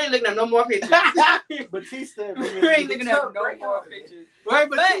 We ain't looking at no more pictures. Batista. We ain't looking at no more pictures. Right,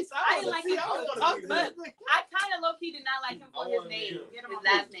 But Batista. I didn't like him. But I kind of low key did not like him for his name, his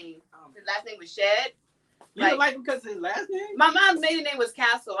last name. His last name was Shed. You didn't like him because of his last name? My mom's maiden name was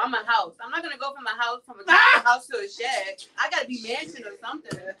Castle. I'm a house. I'm not gonna go from a house to a shed. I gotta be mansion or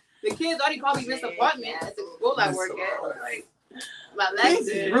something. The kids already call me Miss Apartment at the school I work at. Like, my last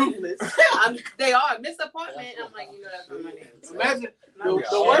name. Ruthless. They are Miss Apartment. I'm like, you know, that's not my name. Imagine the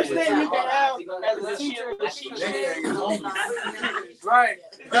worst thing you can have as a teacher. Right.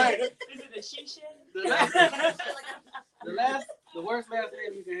 Is it a she shed? The worst last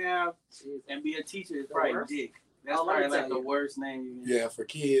name you can have and be a teacher is probably Dick. That's probably like the worst name you can have. Yeah, for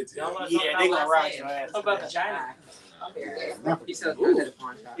kids. Y'all wanna Yeah, talk they about gonna last ride name? your ass. How about vagina? He sells guns at a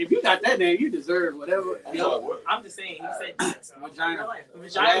pawn shop. If you got that name, you deserve whatever. I'm just saying, he said that, so Vagina.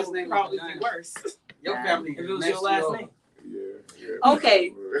 Vagina Last would name probably vagina. be worse. Your family If it was your last name. Yeah.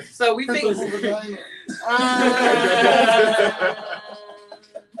 Okay, so we think.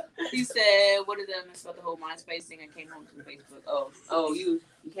 He said, "What is that mess about the whole MySpace thing? I came home from Facebook. Oh, you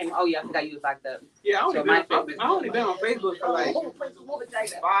came. Oh yeah, I forgot you was locked up. Yeah, I only been on Facebook for like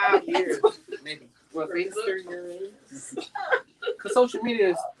 5 years, maybe. What, Facebook? Cause social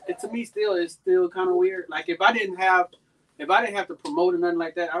media to me is still kind of weird. Like if I didn't have to promote or nothing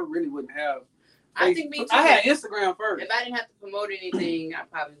like that, I really wouldn't have. I think me too. I had Instagram first. If I didn't have to promote anything, I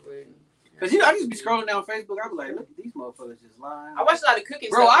probably wouldn't. Cause I just be scrolling down Facebook. I be like, look at these motherfuckers just lying. I watch a lot of cooking.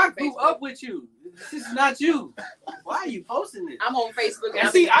 Bro, stuff I on grew Facebook. up with you. This is not you. Why are you posting this? I'm on Facebook. And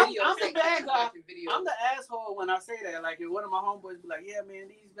I'm see, I'm videos, the bad guy. videos. I'm the asshole when I say that. Like, if one of my homeboys be like, yeah, man,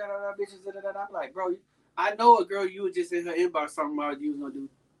 these blah, blah, blah, bitches, da, da, da. I'm like, bro, I know a girl you was just in her inbox talking about you was going to do.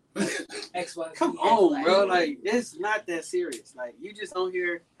 Come on, bro. Like, it's not that serious. Like, you just don't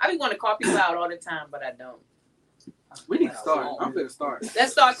hear. I be want to call people out all the time, but I don't. We need to start. I'm going to start.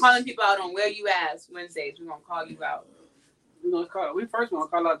 Let's start calling people out on Where You Ass Wednesdays. We're going to call you out. We're going to call. We first going to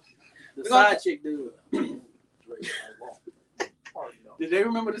call out the side chick dude. Did they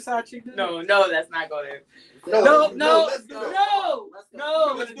remember the side chick dude? No, that's not going there. No.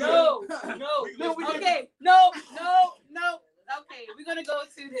 Okay, no. Okay, we're gonna go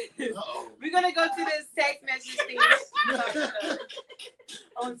to this. We're gonna go to this text message thing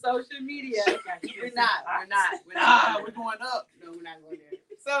on social media. We're not. We're going up. No, we're not going there.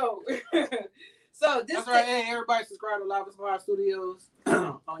 So this. That's right. Hey, everybody subscribe to Live Inspire Studios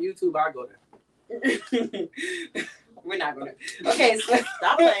on YouTube. I go there. We're not gonna. Okay, so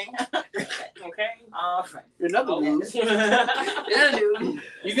Stop playing. Okay. Another news. another dude.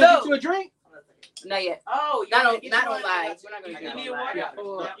 You gonna get you a drink? Not yet. Oh, Not on live. We're not gonna do You it need on water?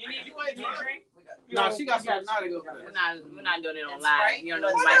 live. You need a drink? No, she got something now to go for We're that. not doing it on That's live. right. You don't know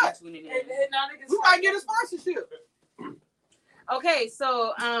who might be tuning in. We might get a sponsorship. Okay,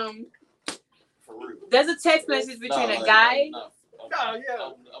 so For real. there's a text message between a guy. yeah. I'm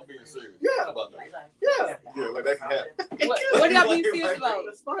being serious. Yeah. About that. Yeah. Yeah, like that can happen. What y'all being serious about?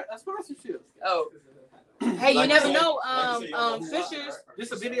 A sponsorship. Oh, hey, you Like never I know. said, Swishers.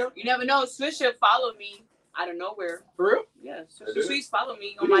 This a video? You never know. Swisher followed me out of nowhere. For real? Yeah, They Swisher did? Sweets followed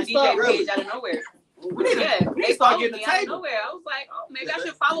me on We my need to start DJ really. page out of nowhere. We need Yeah, to they start followed getting me the out of table. nowhere. I was like, oh, maybe I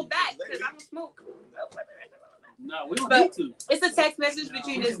should follow back because I'm a smoke. No, we don't But- need to. It's a text message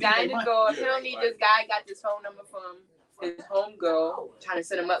between this guy and this girl. Apparently, this guy got this phone number from his homegirl, trying to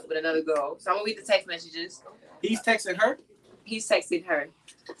set him up with another girl. So I'm gonna read the text messages. He's texting her. He's texting her.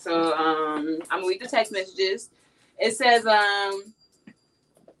 So I'm gonna read the text messages. It says let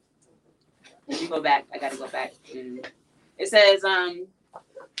me go back. I gotta go back. It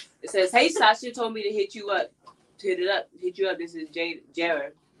says, hey, Sasha told me to hit you up. Hit you up. This is Jared.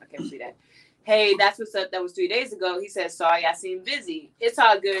 I can't see that. Hey, that's what's up. That was 3 days ago. He said, sorry, I seem busy. It's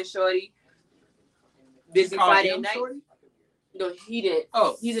all good, shorty. Busy Call Friday him night. shorty? No, he didn't.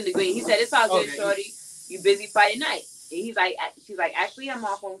 Oh. He's in the green. He said, it's all good, Okay. shorty. You busy Friday night. And she's like, actually, I'm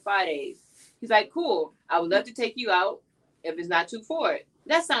off on Fridays. He's like, cool. I would love to take you out if it's not too far.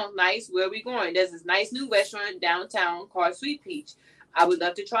 That sounds nice. Where are we going? There's this nice new restaurant downtown called Sweet Peach. I would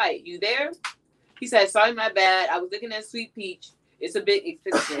love to try it. You there? He said, sorry, my bad. I was looking at Sweet Peach. It's a bit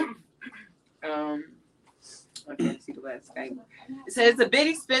expensive. I can't see the last guy. It says it's a bit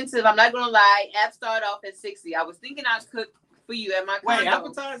expensive. I'm not gonna lie. App start off at $60. I was thinking I'd cook for you at my condo. Wait,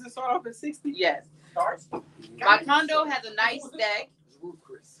 appetizers start off at 60? Yes. My condo has a nice deck.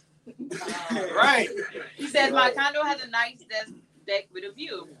 Right. He says my condo has a nice deck with a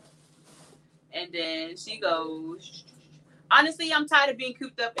view. And then she goes, honestly, I'm tired of being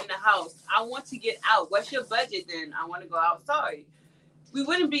cooped up in the house. I want to get out. What's your budget then? I want to go out. Sorry. We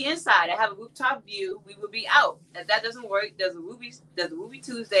wouldn't be inside. I have a rooftop view. We would be out. If that doesn't work, there's a Ruby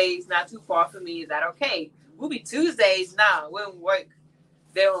Tuesdays not too far from me. Is that okay? Ruby Tuesdays, nah, wouldn't work.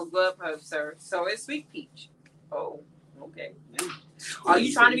 They're on Grubhub, sir. So it's Sweet Peach. Oh, okay. Are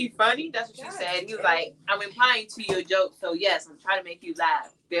you trying to be funny? That's what she said. He was like, I'm implying to your joke. So yes, I'm trying to make you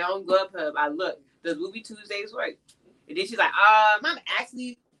laugh. They're on Grubhub. I look. Does Ruby Tuesdays work? And then she's like, I'm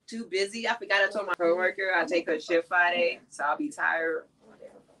actually too busy. I forgot I told my coworker I take her shift Friday, so I'll be tired.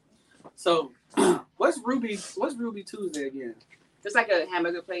 So, what's Ruby Tuesday again? Just like a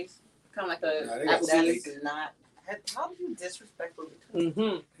hamburger place, kind of like a That is not. How do you disrespect Ruby Tuesday? Mm-hmm.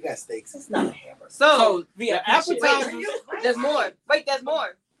 You got steaks. It's not a hamburger. So The appetizers. there's more. Wait, there's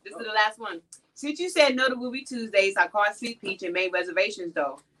more. This is the last one. Since you said no to Ruby Tuesdays, I called Sweet Peach and made reservations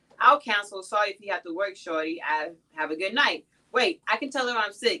though. I'll cancel. Sorry if you have to work, shorty. I have a good night. Wait, I can tell her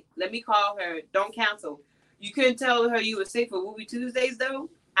I'm sick. Let me call her. Don't cancel. You couldn't tell her you were sick for Ruby Tuesdays though?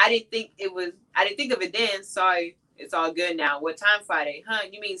 I didn't think of it then. Sorry. It's all good now. What time Friday? Huh?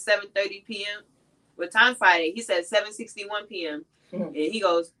 You mean 7:30 p.m.? What time Friday? He said 7:61 p.m. Mm-hmm. And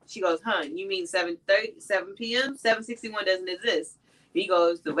she goes, huh? You mean 7 p.m.? 7:61 doesn't exist. He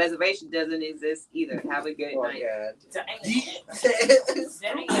goes, the reservation doesn't exist either. Have a good night. You in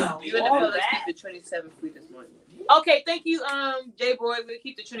the field, let's keep the 27 free this month. Okay, thank you, J Boy. We'll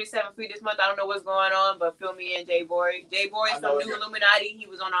keep the 27 free this month. I don't know what's going on, but fill me in, J Boy. J Boy is from New Illuminati. He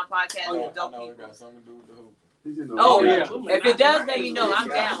was on our podcast. I Dope know people. it got something to do with the hoop. Oh Yeah. If it does, let me know. I'm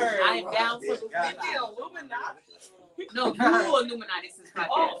down. I am down for No, New Illuminati is his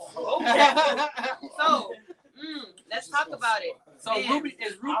podcast. Oh, okay. So, let's talk about it. So Man.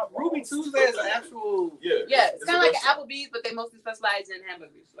 Ruby Tuesday is an actual Yeah, it's kind of like an Applebee's, but they mostly specialize in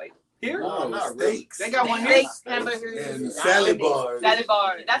hamburgers. Like here. No, not steaks. They got one here. steaks, hamburgers, And salad bars. Salad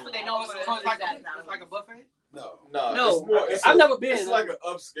bar. That's what they know for. So it's like a buffet. No. No. I've never been. It's like an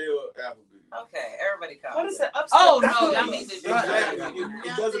upscale Applebee's. Okay, everybody comes. What is it? Oh no, that means it's Exactly.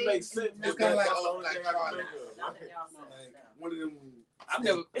 It doesn't make sense. It's kinda like That's the old only like thing I can Charlie. think of. Like one of them. I've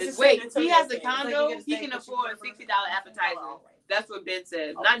never. Wait, he has a condo. He can afford $60 appetizer. That's what Ben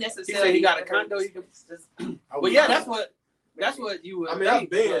said. Not He necessarily. said he got a condo. He can. Well, yeah, that's what you would. I mean, I've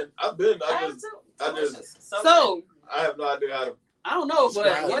been. I have no idea how to. I don't know, but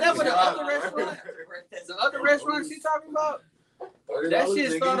Describe whatever it. the other restaurants she talking about, that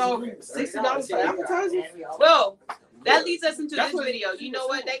shit start off $60 for appetizers. Well, that leads us into That's this what- video. You know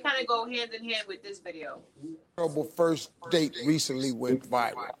what? They kind of go hand in hand with this video. Terrible first date recently went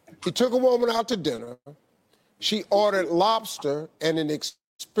viral. He took a woman out to dinner. She ordered lobster and an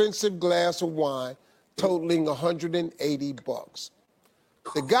expensive glass of wine totaling $180.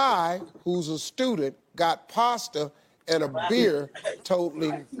 The guy, who's a student, got pasta and a beer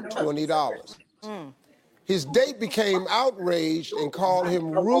totaling $20. His date became outraged and called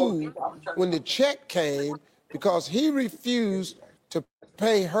him rude when the check came because he refused to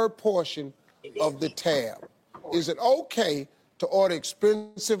pay her portion of the tab. Is it okay to order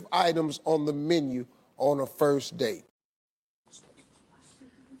expensive items on the menu on a first date?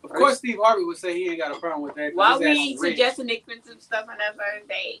 Of course, Steve Harvey would say he ain't got a problem with that. Why we suggesting expensive stuff on that first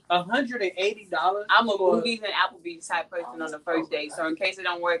date? $180. I'm a movies and Applebee's type person on the first date, so in case it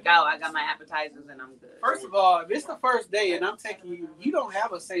don't work out, I got my appetizers and I'm good. First of all, if it's the first day and I'm taking you, you don't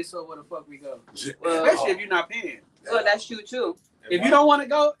have a say so where the fuck we go. Well, Especially if you're not paying. well, that's true too. If you don't want to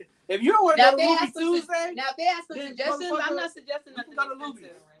go, Now, to Ruby if they ask for then suggestions, I'm not suggesting nothing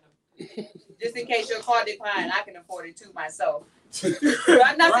expensive. Just in case your car declined, I can afford it too myself. But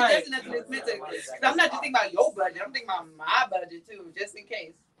I'm not suggesting nothing expensive. 'Cause I'm not just thinking about your budget. I'm thinking about my budget too, just in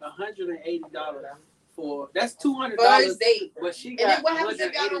case. $180 for that's $200. First date. But she And got then what happens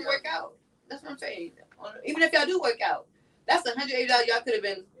if y'all don't $180. work out? That's what I'm saying. Even if y'all do work out, that's $180 y'all could have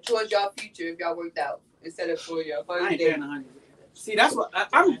been towards y'all future if y'all worked out instead of for your I first ain't date. paying $100. See, that's what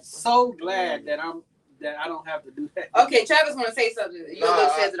I'm so glad that I'm that I don't have to do that. Okay, Travis want to say something. Your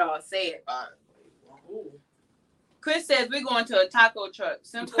look says it all. Say it. Chris says we're going to a taco truck.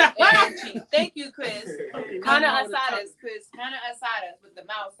 Simple and cheap. Thank you, Chris. Carne asadas, Chris. Carne asadas with the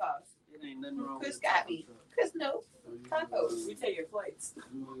mild sauce. It ain't nothing wrong. Chris got me. Chris knows. Tacos. We take your flights.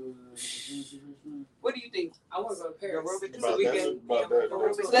 What do you think? I want to go to Paris. About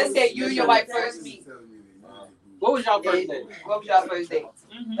that. So let's say you and your wife first meet. What was y'all first date? What was y'all first date?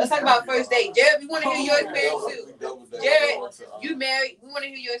 Let's talk about first date. Jared, we want to hear your experience too. Jared, you married. We want to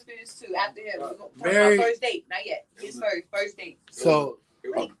hear your experience too after him. Married. First date, not yet. His first date. So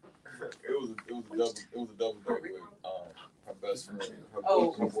it was a double date with her best friend. Her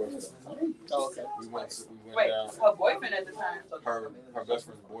boyfriend. Oh, okay. We went Wait, down. her boyfriend at the time. Her best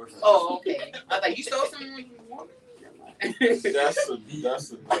friend's boyfriend. Oh, okay. I was like, you stole something when you wanted. That's a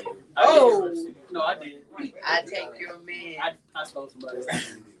Oh No, I did. I take your man. I stole somebody.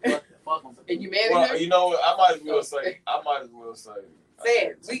 Fuck him. And you married Well, her? you know what? I might as well say. Say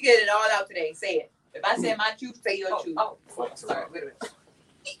it. We get it all out today. Say it. If I say my truth, say your truth. Fuck Sorry, her. wait a minute.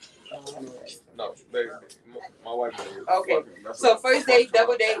 No, baby, my wife. Okay. So first date,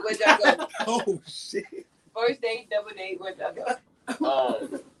 double date, where'd y'all go? oh shit. First date, double date, where'd y'all go? Oh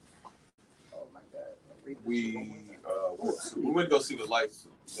my God. We went to go see the lights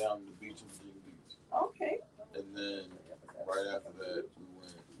down on the beach in Virginia Beach. Okay. And then right after that we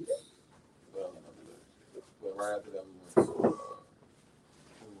went. Well, not that. But right after that we went to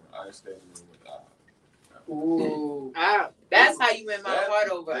ice skating and we went to Ooh. That's how you win my heart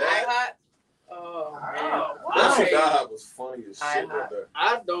over. IHOP. Oh, that shit was funny as shit right there.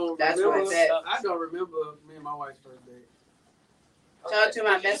 I don't remember me and my wife's first date. Shout out to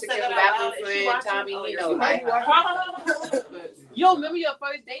my Mexican rapper friend Tommy. He knows IHOP. You don't remember your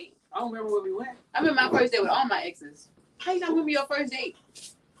first date? I don't remember where we went. I remember my first date with all my exes. How you don't remember your first date?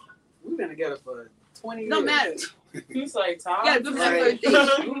 We've been together for 20 years. No matter. He's like, Tom. You gotta remember that first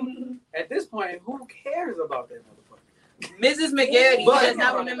date. At this point, who cares about that motherfucker? Mrs. McGarity does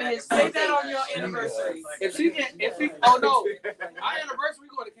not remember his Say first that date. on your anniversary. If she, oh no, our anniversary we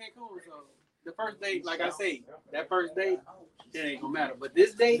go to Cancun, so the first date, like I say, that first date, it ain't gonna matter. But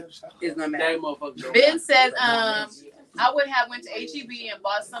this date It's gonna that matter. motherfucker. Ben says, I would have went to HEB and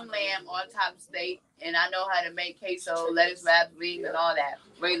bought some lamb on top steak, and I know how to make queso, lettuce wrapped wings, and all that.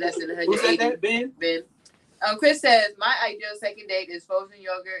 Way less than Who said 180. that, Ben? Ben. Chris says, my ideal second date is frozen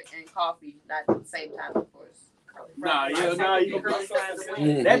yogurt and coffee, not at the same time, of course. Nah, you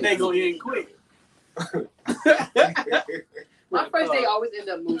that day gonna end quick. My first date always ends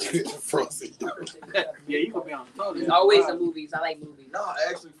up movies. Frozen. Yeah, you gonna be on the toilet. It's always the movies. I like movies. No,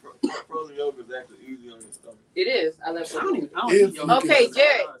 actually, frozen yogurt is actually easy on your stomach. It is. I love I don't movies. eat yogurt. Okay,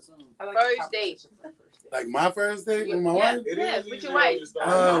 Jared. I like First date. Like my first date with my Yeah. wife? Yes, with easy your on wife.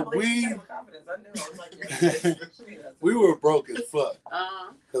 stomach. We were broke as fuck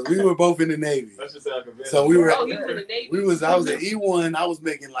Uh-huh. because we were both in the Navy. Let's just say I can So we were. Oh, he was in the Navy. I was at E1. I was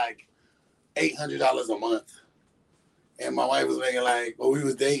making like $800 a month, and my wife was making like. Well, we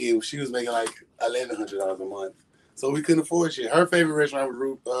was dating. She was making like $1,100 a month. So we couldn't afford shit. Her favorite restaurant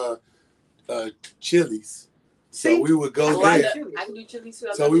was Chili's. So we would go there. I can do chili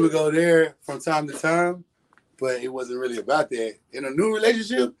too. So we would go there from time to time, but it wasn't really about that. In a new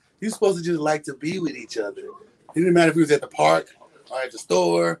relationship, you're supposed to just like to be with each other. It didn't matter if we was at the park or at the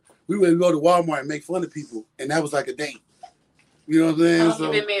store. We would go to Walmart and make fun of people, and that was like a date. You know what I'm saying? How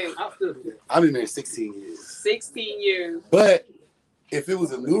long you been married? I've been married 16 years. 16 years. But if it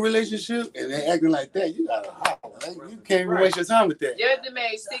was a new relationship and they acting like that, you gotta holler. You can't even waste your time with that. Jared's been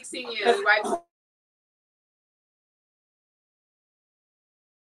married 16 years, right?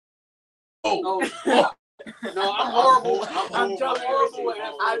 No, I'm horrible. I'm joking.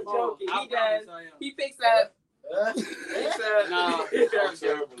 I'm joking. He does. He picks up. Nah.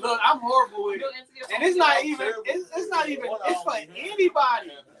 Look, I'm horrible with it. And it's not even, it's for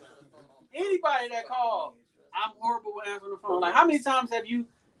anybody. Anybody that calls, I'm horrible with answering the phone. Like, how many times have you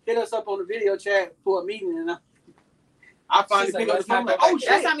hit us up on the video chat for a meeting and I finally pick up the phone like, oh shit.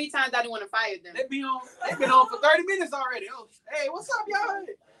 That's how many times I didn't want to fire them. They've been on for 30 minutes already. Oh, hey, what's up, y'all? And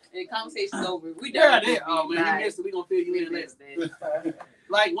the conversation's over. We done. Yeah, oh man, you missed it. We gonna fill you in later.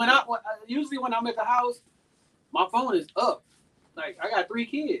 Like usually when I'm at the house, my phone is up. Like I got 3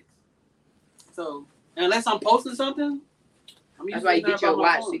 kids, so unless I'm posting something, that's why you get your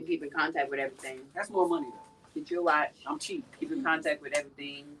watch so you can keep in contact with everything. That's more money though. Get your watch. I'm cheap. Keep in contact with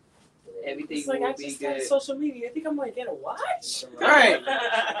everything. Everything It's like will I be just good. got social media. I think I'm gonna get a watch. Right.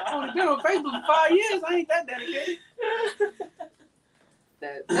 I've only been on Facebook for 5 years. I ain't that dedicated.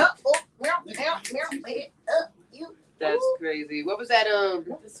 That's crazy. What was that? Other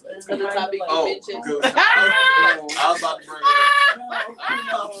topic you mentioned? I was about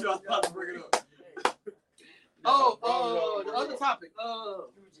to bring it up. Oh, the other topic. No.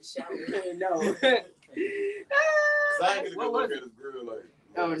 I ain't gonna look at his grill like.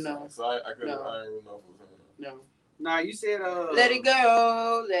 Oh no. So I couldn't. I didn't even know if it was him. No. Nah, you said Let it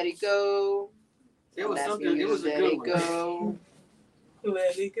go. Let it go. It was something. It was a good one. Go.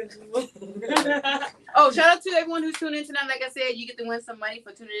 Let it go. Oh, shout out to everyone who's tuning in tonight. Like I said, you get to win some money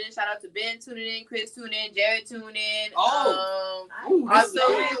for tuning in. Shout out to Ben tuning in, Chris tuning in, Jared tuning in. Oh, also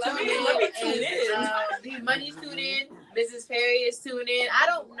let me tune in. These Money's tuning in. Mrs. Perry is tuning in. I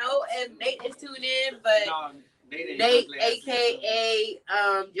don't know if Nate is tuning in, but Nate, aka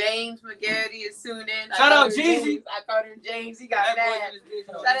James McGarity, is tuning in. Shout out Jeezy. I called him James. He got mad.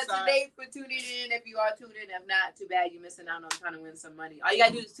 Shout out to Nate for tuning in. If you are tuning in, if not, too bad you're missing out on trying to win some money. All you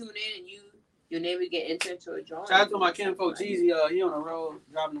gotta do is tune in, and your name will get entered into a drawing. Shout out to my kinfolk Jeezy. He on the road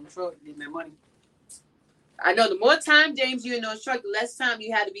driving them truck, getting that money. I know the more time, James, you in those truck, the less time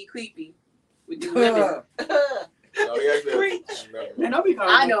you had to be creepy with these women. No, he actually. Man, don't be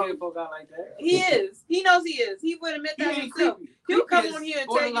calling my kinfolk out like that. He is. He knows he is. He would admit that himself. He'll come on here and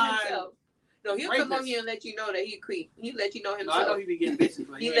tell you himself. No, he'll come on here and let you know that he creep. He let you know himself. No, I know he be getting bitches,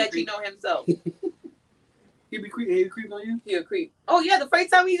 but he let you know himself. He be creep. He creep on you. He'll creep. Oh yeah, the first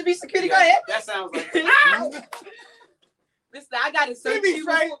time he used to be security guard. That sounds like. Listen, I gotta search you.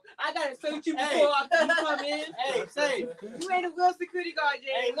 Right. I gotta search you before you come in. Hey, say you ain't a real security guard,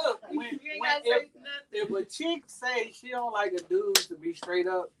 Jay. Hey, look, you ain't gotta search nothing. If a chick say she don't like a dude to be straight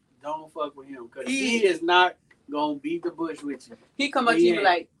up, don't fuck with him because he is not gonna beat the bush with you. He come up to you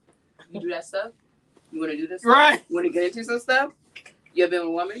like, you do that stuff? You wanna do this? Right. You wanna get into some stuff? You ever been with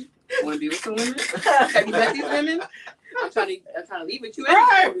a woman? You wanna be with some women? Have you met these women? I'm trying to leave with you.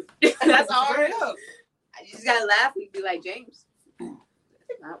 Right. That's all right. You just gotta laugh and be like, James.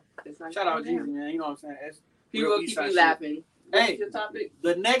 It's not Shout out Jesus, man. You know what I'm saying? He will keep you laughing. Hey, your topic?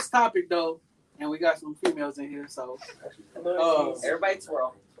 The next topic though, and we got some females in here, so everybody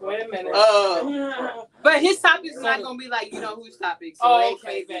twirl. Wait a minute. But his topic is not gonna be like whose topic. So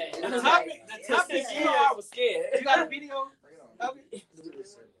okay, bad. The topic. You know, I was scared. You got a video of it?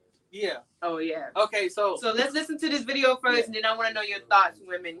 Yeah. Oh yeah. Okay, so let's listen to this video first, and then I want to know your thoughts,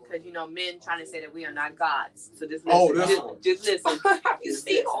 women, because men trying to say that we are not gods. So just listen. Just listen. You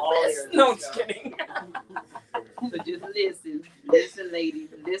see all this? No, I'm just kidding. So just listen, ladies,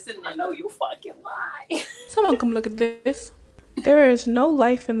 listen. I know you fucking lie. Someone come look at this. There is no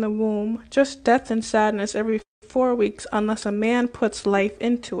life in the womb, just death and sadness every 4 weeks unless a man puts life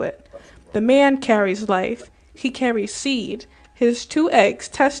into it. The man carries life. He carries seed. His 2 eggs,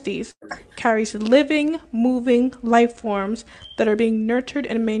 testes, carries living, moving life forms that are being nurtured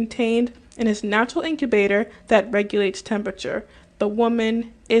and maintained in his natural incubator that regulates temperature. The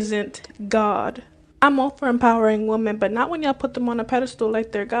woman isn't God. I'm all for empowering women, but not when y'all put them on a pedestal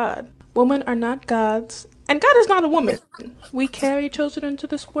like they're God. Women are not gods, and God is not a woman. We carry children into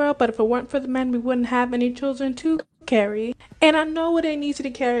this world, but if it weren't for the men, we wouldn't have any children to carry. And I know it ain't easy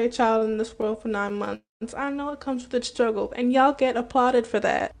to carry a child in this world for 9 months. I know it comes with its struggle, and y'all get applauded for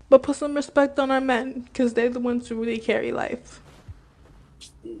that. But put some respect on our men, because they're the ones who really carry life.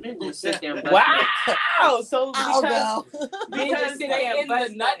 Wow! So because they're in the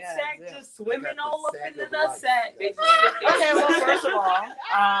nutsack, just swimming all up in the nutsack. Okay, well, first of all,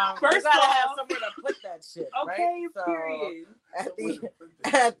 you gotta have somewhere to put that shit. Okay, right? period. At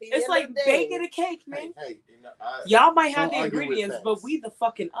the it's end like of the day, baking a cake, man. Hey, y'all might have the ingredients, but we the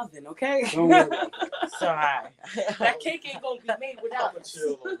fucking oven, okay? Sorry. That cake ain't gonna be made without us.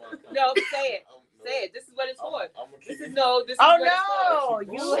 No, say it. Say it. This is what it's for. This is what it's for.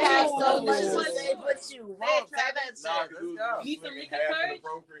 You You have so much to say, but you won't. Say that shit. Let's go. You need some Ricky Courage?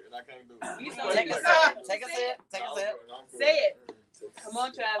 Take a sip. Take a sip. Take a sip. Say it. Come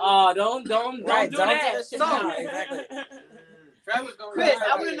on, Travis. Oh, don't do that. So, exactly. Travis gonna Chris,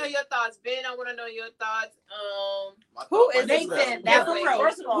 I want to know your thoughts. Ben, I want to know your thoughts. Who is Nathan? That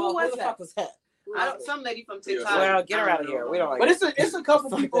First of all, who the fuck was that? Some lady from TikTok. Well, get her out of here. We don't like. But it's a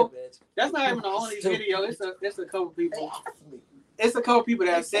couple people. That's not even the only video. It's a couple people. It's a couple people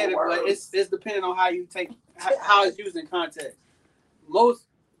that have said it, but it's depending on how you take how it's used in context.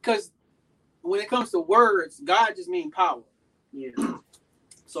 Because when it comes to words, God just means power. Yeah.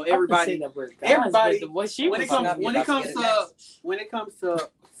 So everybody, when it comes to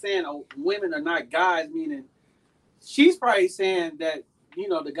saying women are not gods, meaning she's probably saying that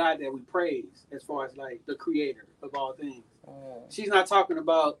the God that we praise as far as like the creator of all things. She's not talking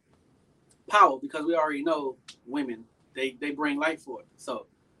about power because we already know women they bring life for it. So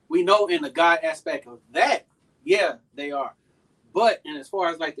we know in the God aspect of that Yeah, they are. But and as far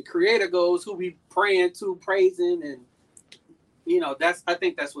as like the creator goes, who we praying to, praising, and I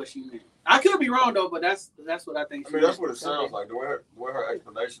think that's what she meant. I could be wrong though, but that's what I think. I mean, that's what it sounds like. The way her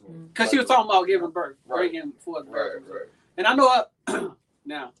explanation was. Because she was talking about giving birth, bringing forth birth. Right. And I know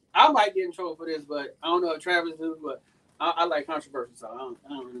now I might get in trouble for this, but I don't know if Travis do. But I like controversy, so I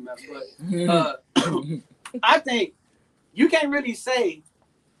don't really mess. But I think you can't really say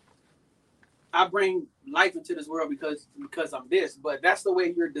I bring life into this world because I'm this, but that's the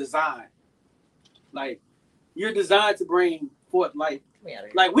way you're designed. Like you're designed to bring forth life.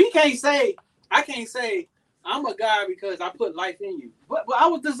 Like I can't say I'm a guy because I put life in you, but I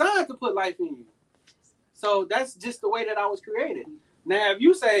was designed to put life in you. So that's just the way that I was created. Now, if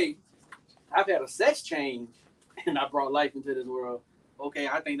you say I've had a sex change and I brought life into this world, okay,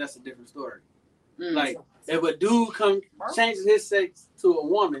 I think that's a different story. Like if a dude changes his sex to a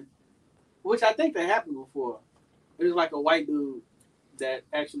woman, which I think that happened before. It was like a white dude that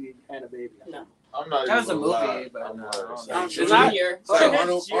actually had a baby. No. I'm not. That was a movie, but Junior.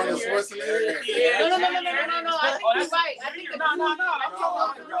 Arnold Schwarzenegger. No. I think you're right. I think no.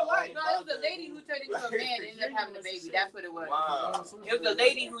 It was the lady who turned into a man and ended up having a baby. That's what it was. Wow. It was the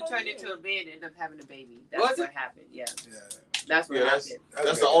lady who turned into a man and ended up having a baby. That's what happened. Yeah. That's what happened.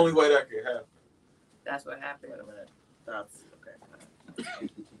 That's the only way that could happen. That's what happened. Wait a minute. That's okay.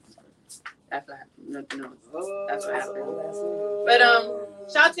 That's what happened. Nothing else. That's what happened. But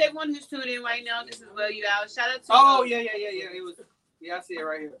shout out to everyone who's tuning in right now. This is Well You Out. Shout out to yeah. It was I see it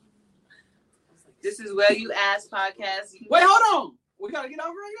right here. This is Well You Ask podcast. Wait, hold on. We gotta get over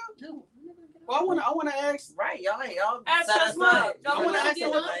right now. No. Well, I wanna ask. Right, y'all. Ask us what? I wanna ask.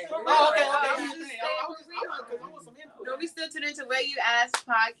 No, we still tune into Well You Ask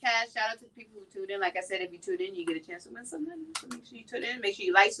podcast. Shout out to the people who tuned in. Like I said, if you tune in, you get a chance to win something. So make sure you tune in. Make sure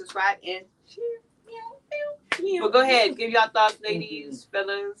you like, subscribe, and share. But go ahead, give y'all thoughts, ladies,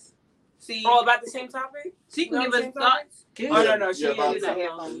 fellas. See, all about the same topic. She can give us thoughts. Oh no, she is. not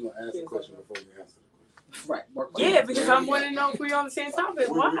Ask the question before you answer. Right. Yeah, because I want to know if we're on the same topic.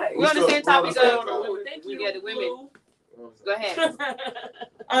 Why? We're on the same topic. Thank you. We got the women. Go ahead.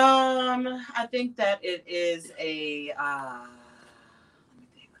 I think that it is a let me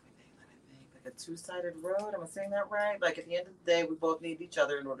think, like a two-sided road. Am I saying that right? Like at the end of the day, we both need each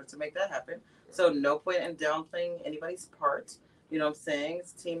other in order to make that happen. So no point in downplaying anybody's part. You know what I'm saying?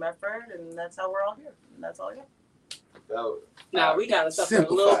 It's a team effort, and that's how we're all here. And that's all I got. Now we gotta suffer a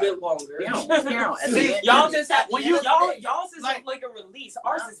little bit longer. Y'all just have y'all's is like a release.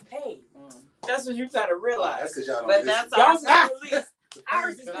 Ours is paid. That's what you gotta realize. That's y'all but that's y'all's is a release.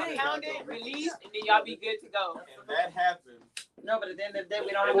 Ours is paid. Pounded, released, and then y'all be good to go. And that happened. No, but at the end of the day,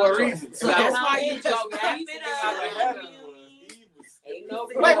 we don't have for no a reason. So that's why you just wrap it up.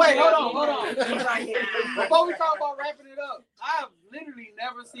 Wait, hold on. Before we talk about wrapping it up, I've literally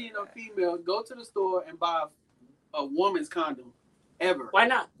never seen a female go to the store and buy a woman's condom ever. Why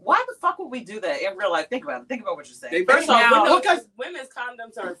not? Why the fuck would we do that in real life? Think about it. Think about what you're saying. First of all, because women's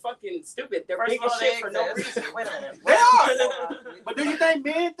condoms are fucking stupid. They're big as shit for no reason. Wait a minute. They are. But do you think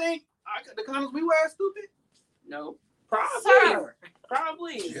men think the condoms we wear are stupid? No.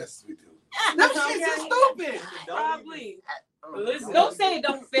 Probably. Yes, we do. That shit's just stupid. Probably. Listen, don't say it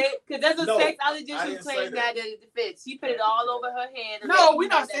don't fit, because there's a sexologist who claims that it fits. She put it all over her hand. No, we're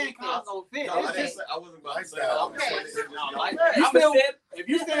not saying condoms don't fit. No, I wasn't about to say that. Okay. If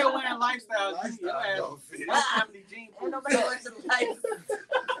you still wearing lifestyle, your ass don't fit. Family jeans.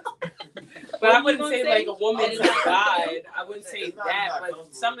 But I wouldn't say like a woman's guide. I wouldn't say that.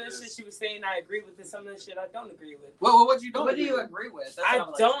 But some of the shit she was saying, I agree with, and some of the shit I don't agree with. Well, what do you agree with? I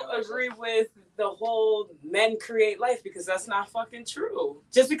don't agree with the whole men create life, because that's not fucking true.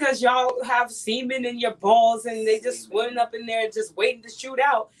 Just because y'all have semen in your balls and they just swimming up in there just waiting to shoot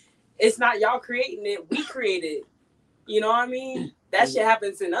out, it's not y'all creating it. We created it. You know what I mean? That shit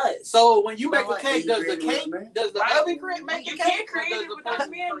happens in us. So when you make a cake, does the oven make you a cake? Can't create it without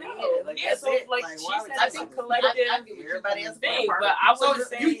man. No. Yeah, so like she said, it's a collective thing. But I wouldn't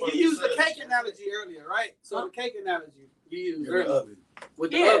say you used the cake analogy earlier, right? So the cake analogy you used earlier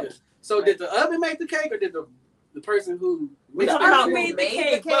with the oven. So did the oven make the cake, or did the person who made the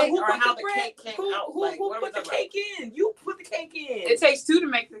cake, but who put the cake came out? Who put the cake in? You put the cake in. It takes two to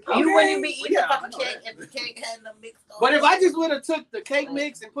make the cake. You wouldn't be eating the fucking cake if the cake hadn't mixed. But if I just would have took the cake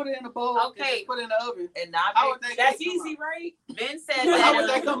mix and put it in a bowl, and put it in the oven, and not that's easy, right? Ben said how would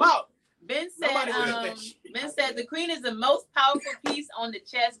that come out? Ben said the queen is the most powerful piece on the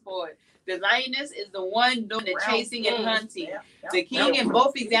chessboard. The lioness is the one doing the chasing and hunting. Yeah. The king in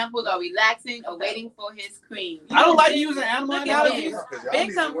both examples are relaxing or waiting for his queen. I don't like using animal analogies.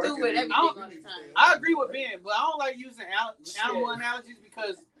 Ben come through with everything on the time. I agree with Ben, but I don't like using animal analogies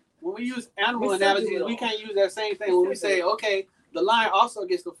because when we use animal analogies, we can't use that same thing when we say, okay, the lion also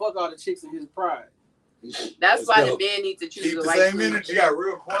gets to fuck all the chicks in his pride. That's why the man needs to choose the right same energy. You got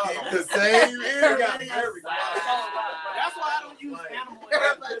real quiet. The same energy. That's why I don't use animal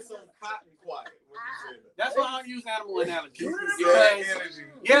analogies. That's why I don't use animal analogies. Because,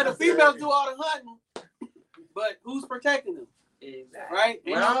 yeah, the females do all the hunting, but who's protecting them? Exactly. Right?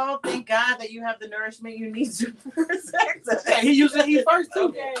 And Well, thank God that you have the nourishment you need to protect us. yeah, he used to eat first too.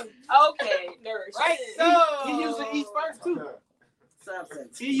 Okay. Nourish. Right? So He used to eat first too.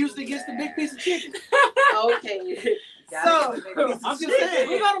 substance. He usually gets the big piece of chicken. Okay. So I'm just saying.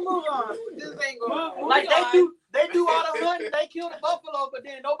 We gotta move on. This ain't going Like they do all the hunting, they kill the buffalo, but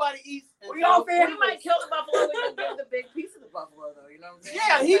then nobody eats. we all fair. We might kill the buffalo when you give the big piece of the buffalo, though. You know what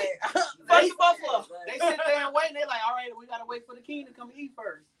I'm saying? Yeah, fuck the buffalo. They sit there and wait, and they're like, all right, we gotta wait for the king to come eat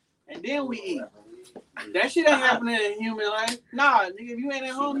first, and then we eat. That shit ain't happening in human life. Nah, nigga, if you ain't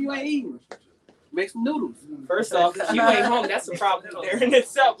at home, you ain't eating. Make some noodles. First off, if you ain't home, that's a problem there in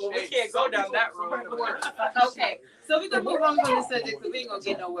itself, but we can't go down that road. Okay, so we're gonna move on from this subject because we ain't gonna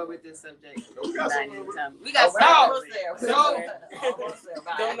get nowhere with this subject. We got Almost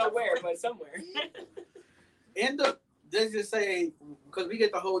Don't know where, but somewhere. Let's just say, because we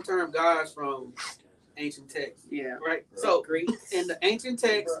get the whole term gods from ancient texts. Yeah. Right? So, in the ancient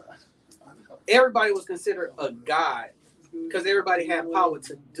texts, everybody was considered a god because everybody had power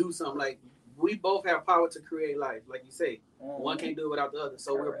to do something. Like, we both have power to create life. Like you say, one can't do it without the other.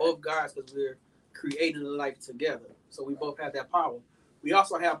 So, we're both gods because we're creating life together. So, we both have that power. We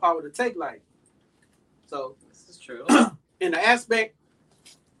also have power to take life. So, This is true. in the aspect,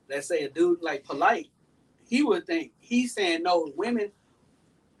 let's say a dude like Polite, he would think he's saying no, women,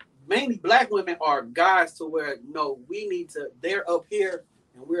 mainly black women, are gods to where no, we need to, they're up here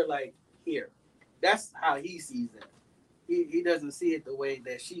and we're like here. That's how he sees it. He doesn't see it the way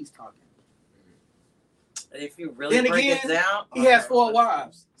that she's talking. If you really Then break again, it down, he has 4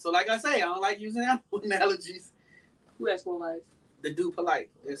 wives. So like I say, I don't like using animal analogies. Who has 4 wives? The dude Polite,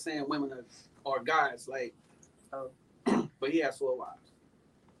 they're saying women are gods, like, but he has 4 wives.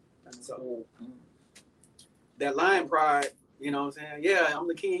 So that lion pride, you know what I'm saying? Yeah, I'm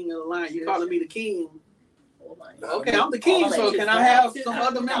the king of the lion. You calling me the king? Okay, I'm the king, so can I have some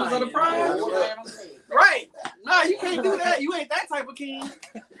other members of the pride? Right. No, you can't do that. You ain't that type of king.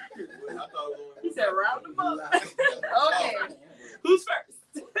 He said round them up. Okay. Who's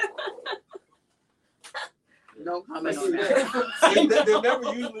first? No comment on that. There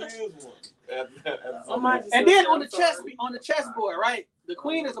never usually is one. And then on the chessboard, right? The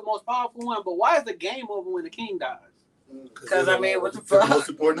queen is the most powerful one, but why is the game over when the king dies? Because I mean, what the fuck? Most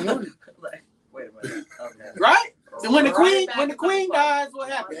important one. Wait a minute. Okay. Right? So when the queen dies, what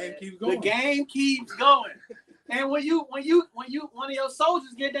happens? The game keeps going. And when one of your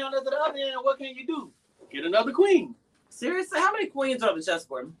soldiers get down to the other end, what can you do? Get another queen. Seriously, how many queens are on the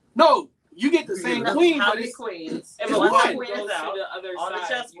chessboard? No, you get the same queen, How but many it's queens? it's And one. one queen Goes is to out the other on the side.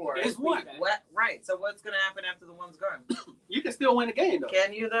 chessboard. It's one. What? Right. So what's gonna happen after the one's gone? You can still win the game though.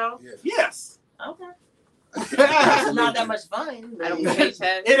 Can you though? Yes. Okay. It's not that much fun. I don't play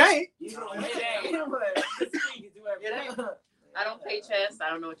chess. It ain't. You don't It ain't. I don't play chess. I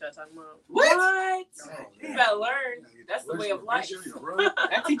don't know what y'all talking about. What? You gotta learn. That's the way of life.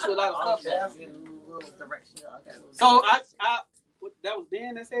 That teaches you a lot of stuff. Direction. So that was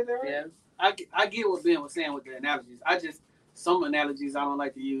Ben that said that, right? Yeah. I get what Ben was saying with the analogies. Some analogies I don't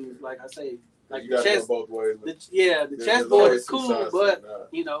like to use. Like I say, like You the gotta chess. go both ways. The chessboard always is two cool, sides to but it.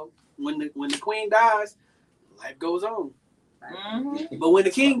 you know when the queen dies, life goes on. Mm-hmm. But when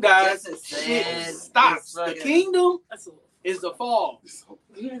the king dies, Yes, shit it's stops. sad. The kingdom That's a is the fall.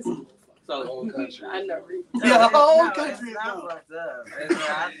 yes. So I know. the whole No, country it's is not gone. fucked up.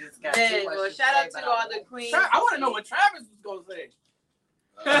 I just got too Then, much well, to shout say, out but to all the queens. I want to know what Travis was gonna say.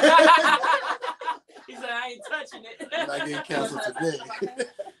 He said I ain't touching it. And I get canceled today.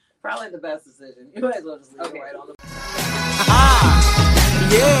 Probably the best decision. You might as well just leave it right on the.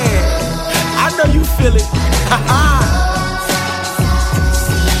 Yeah, I know you feel it.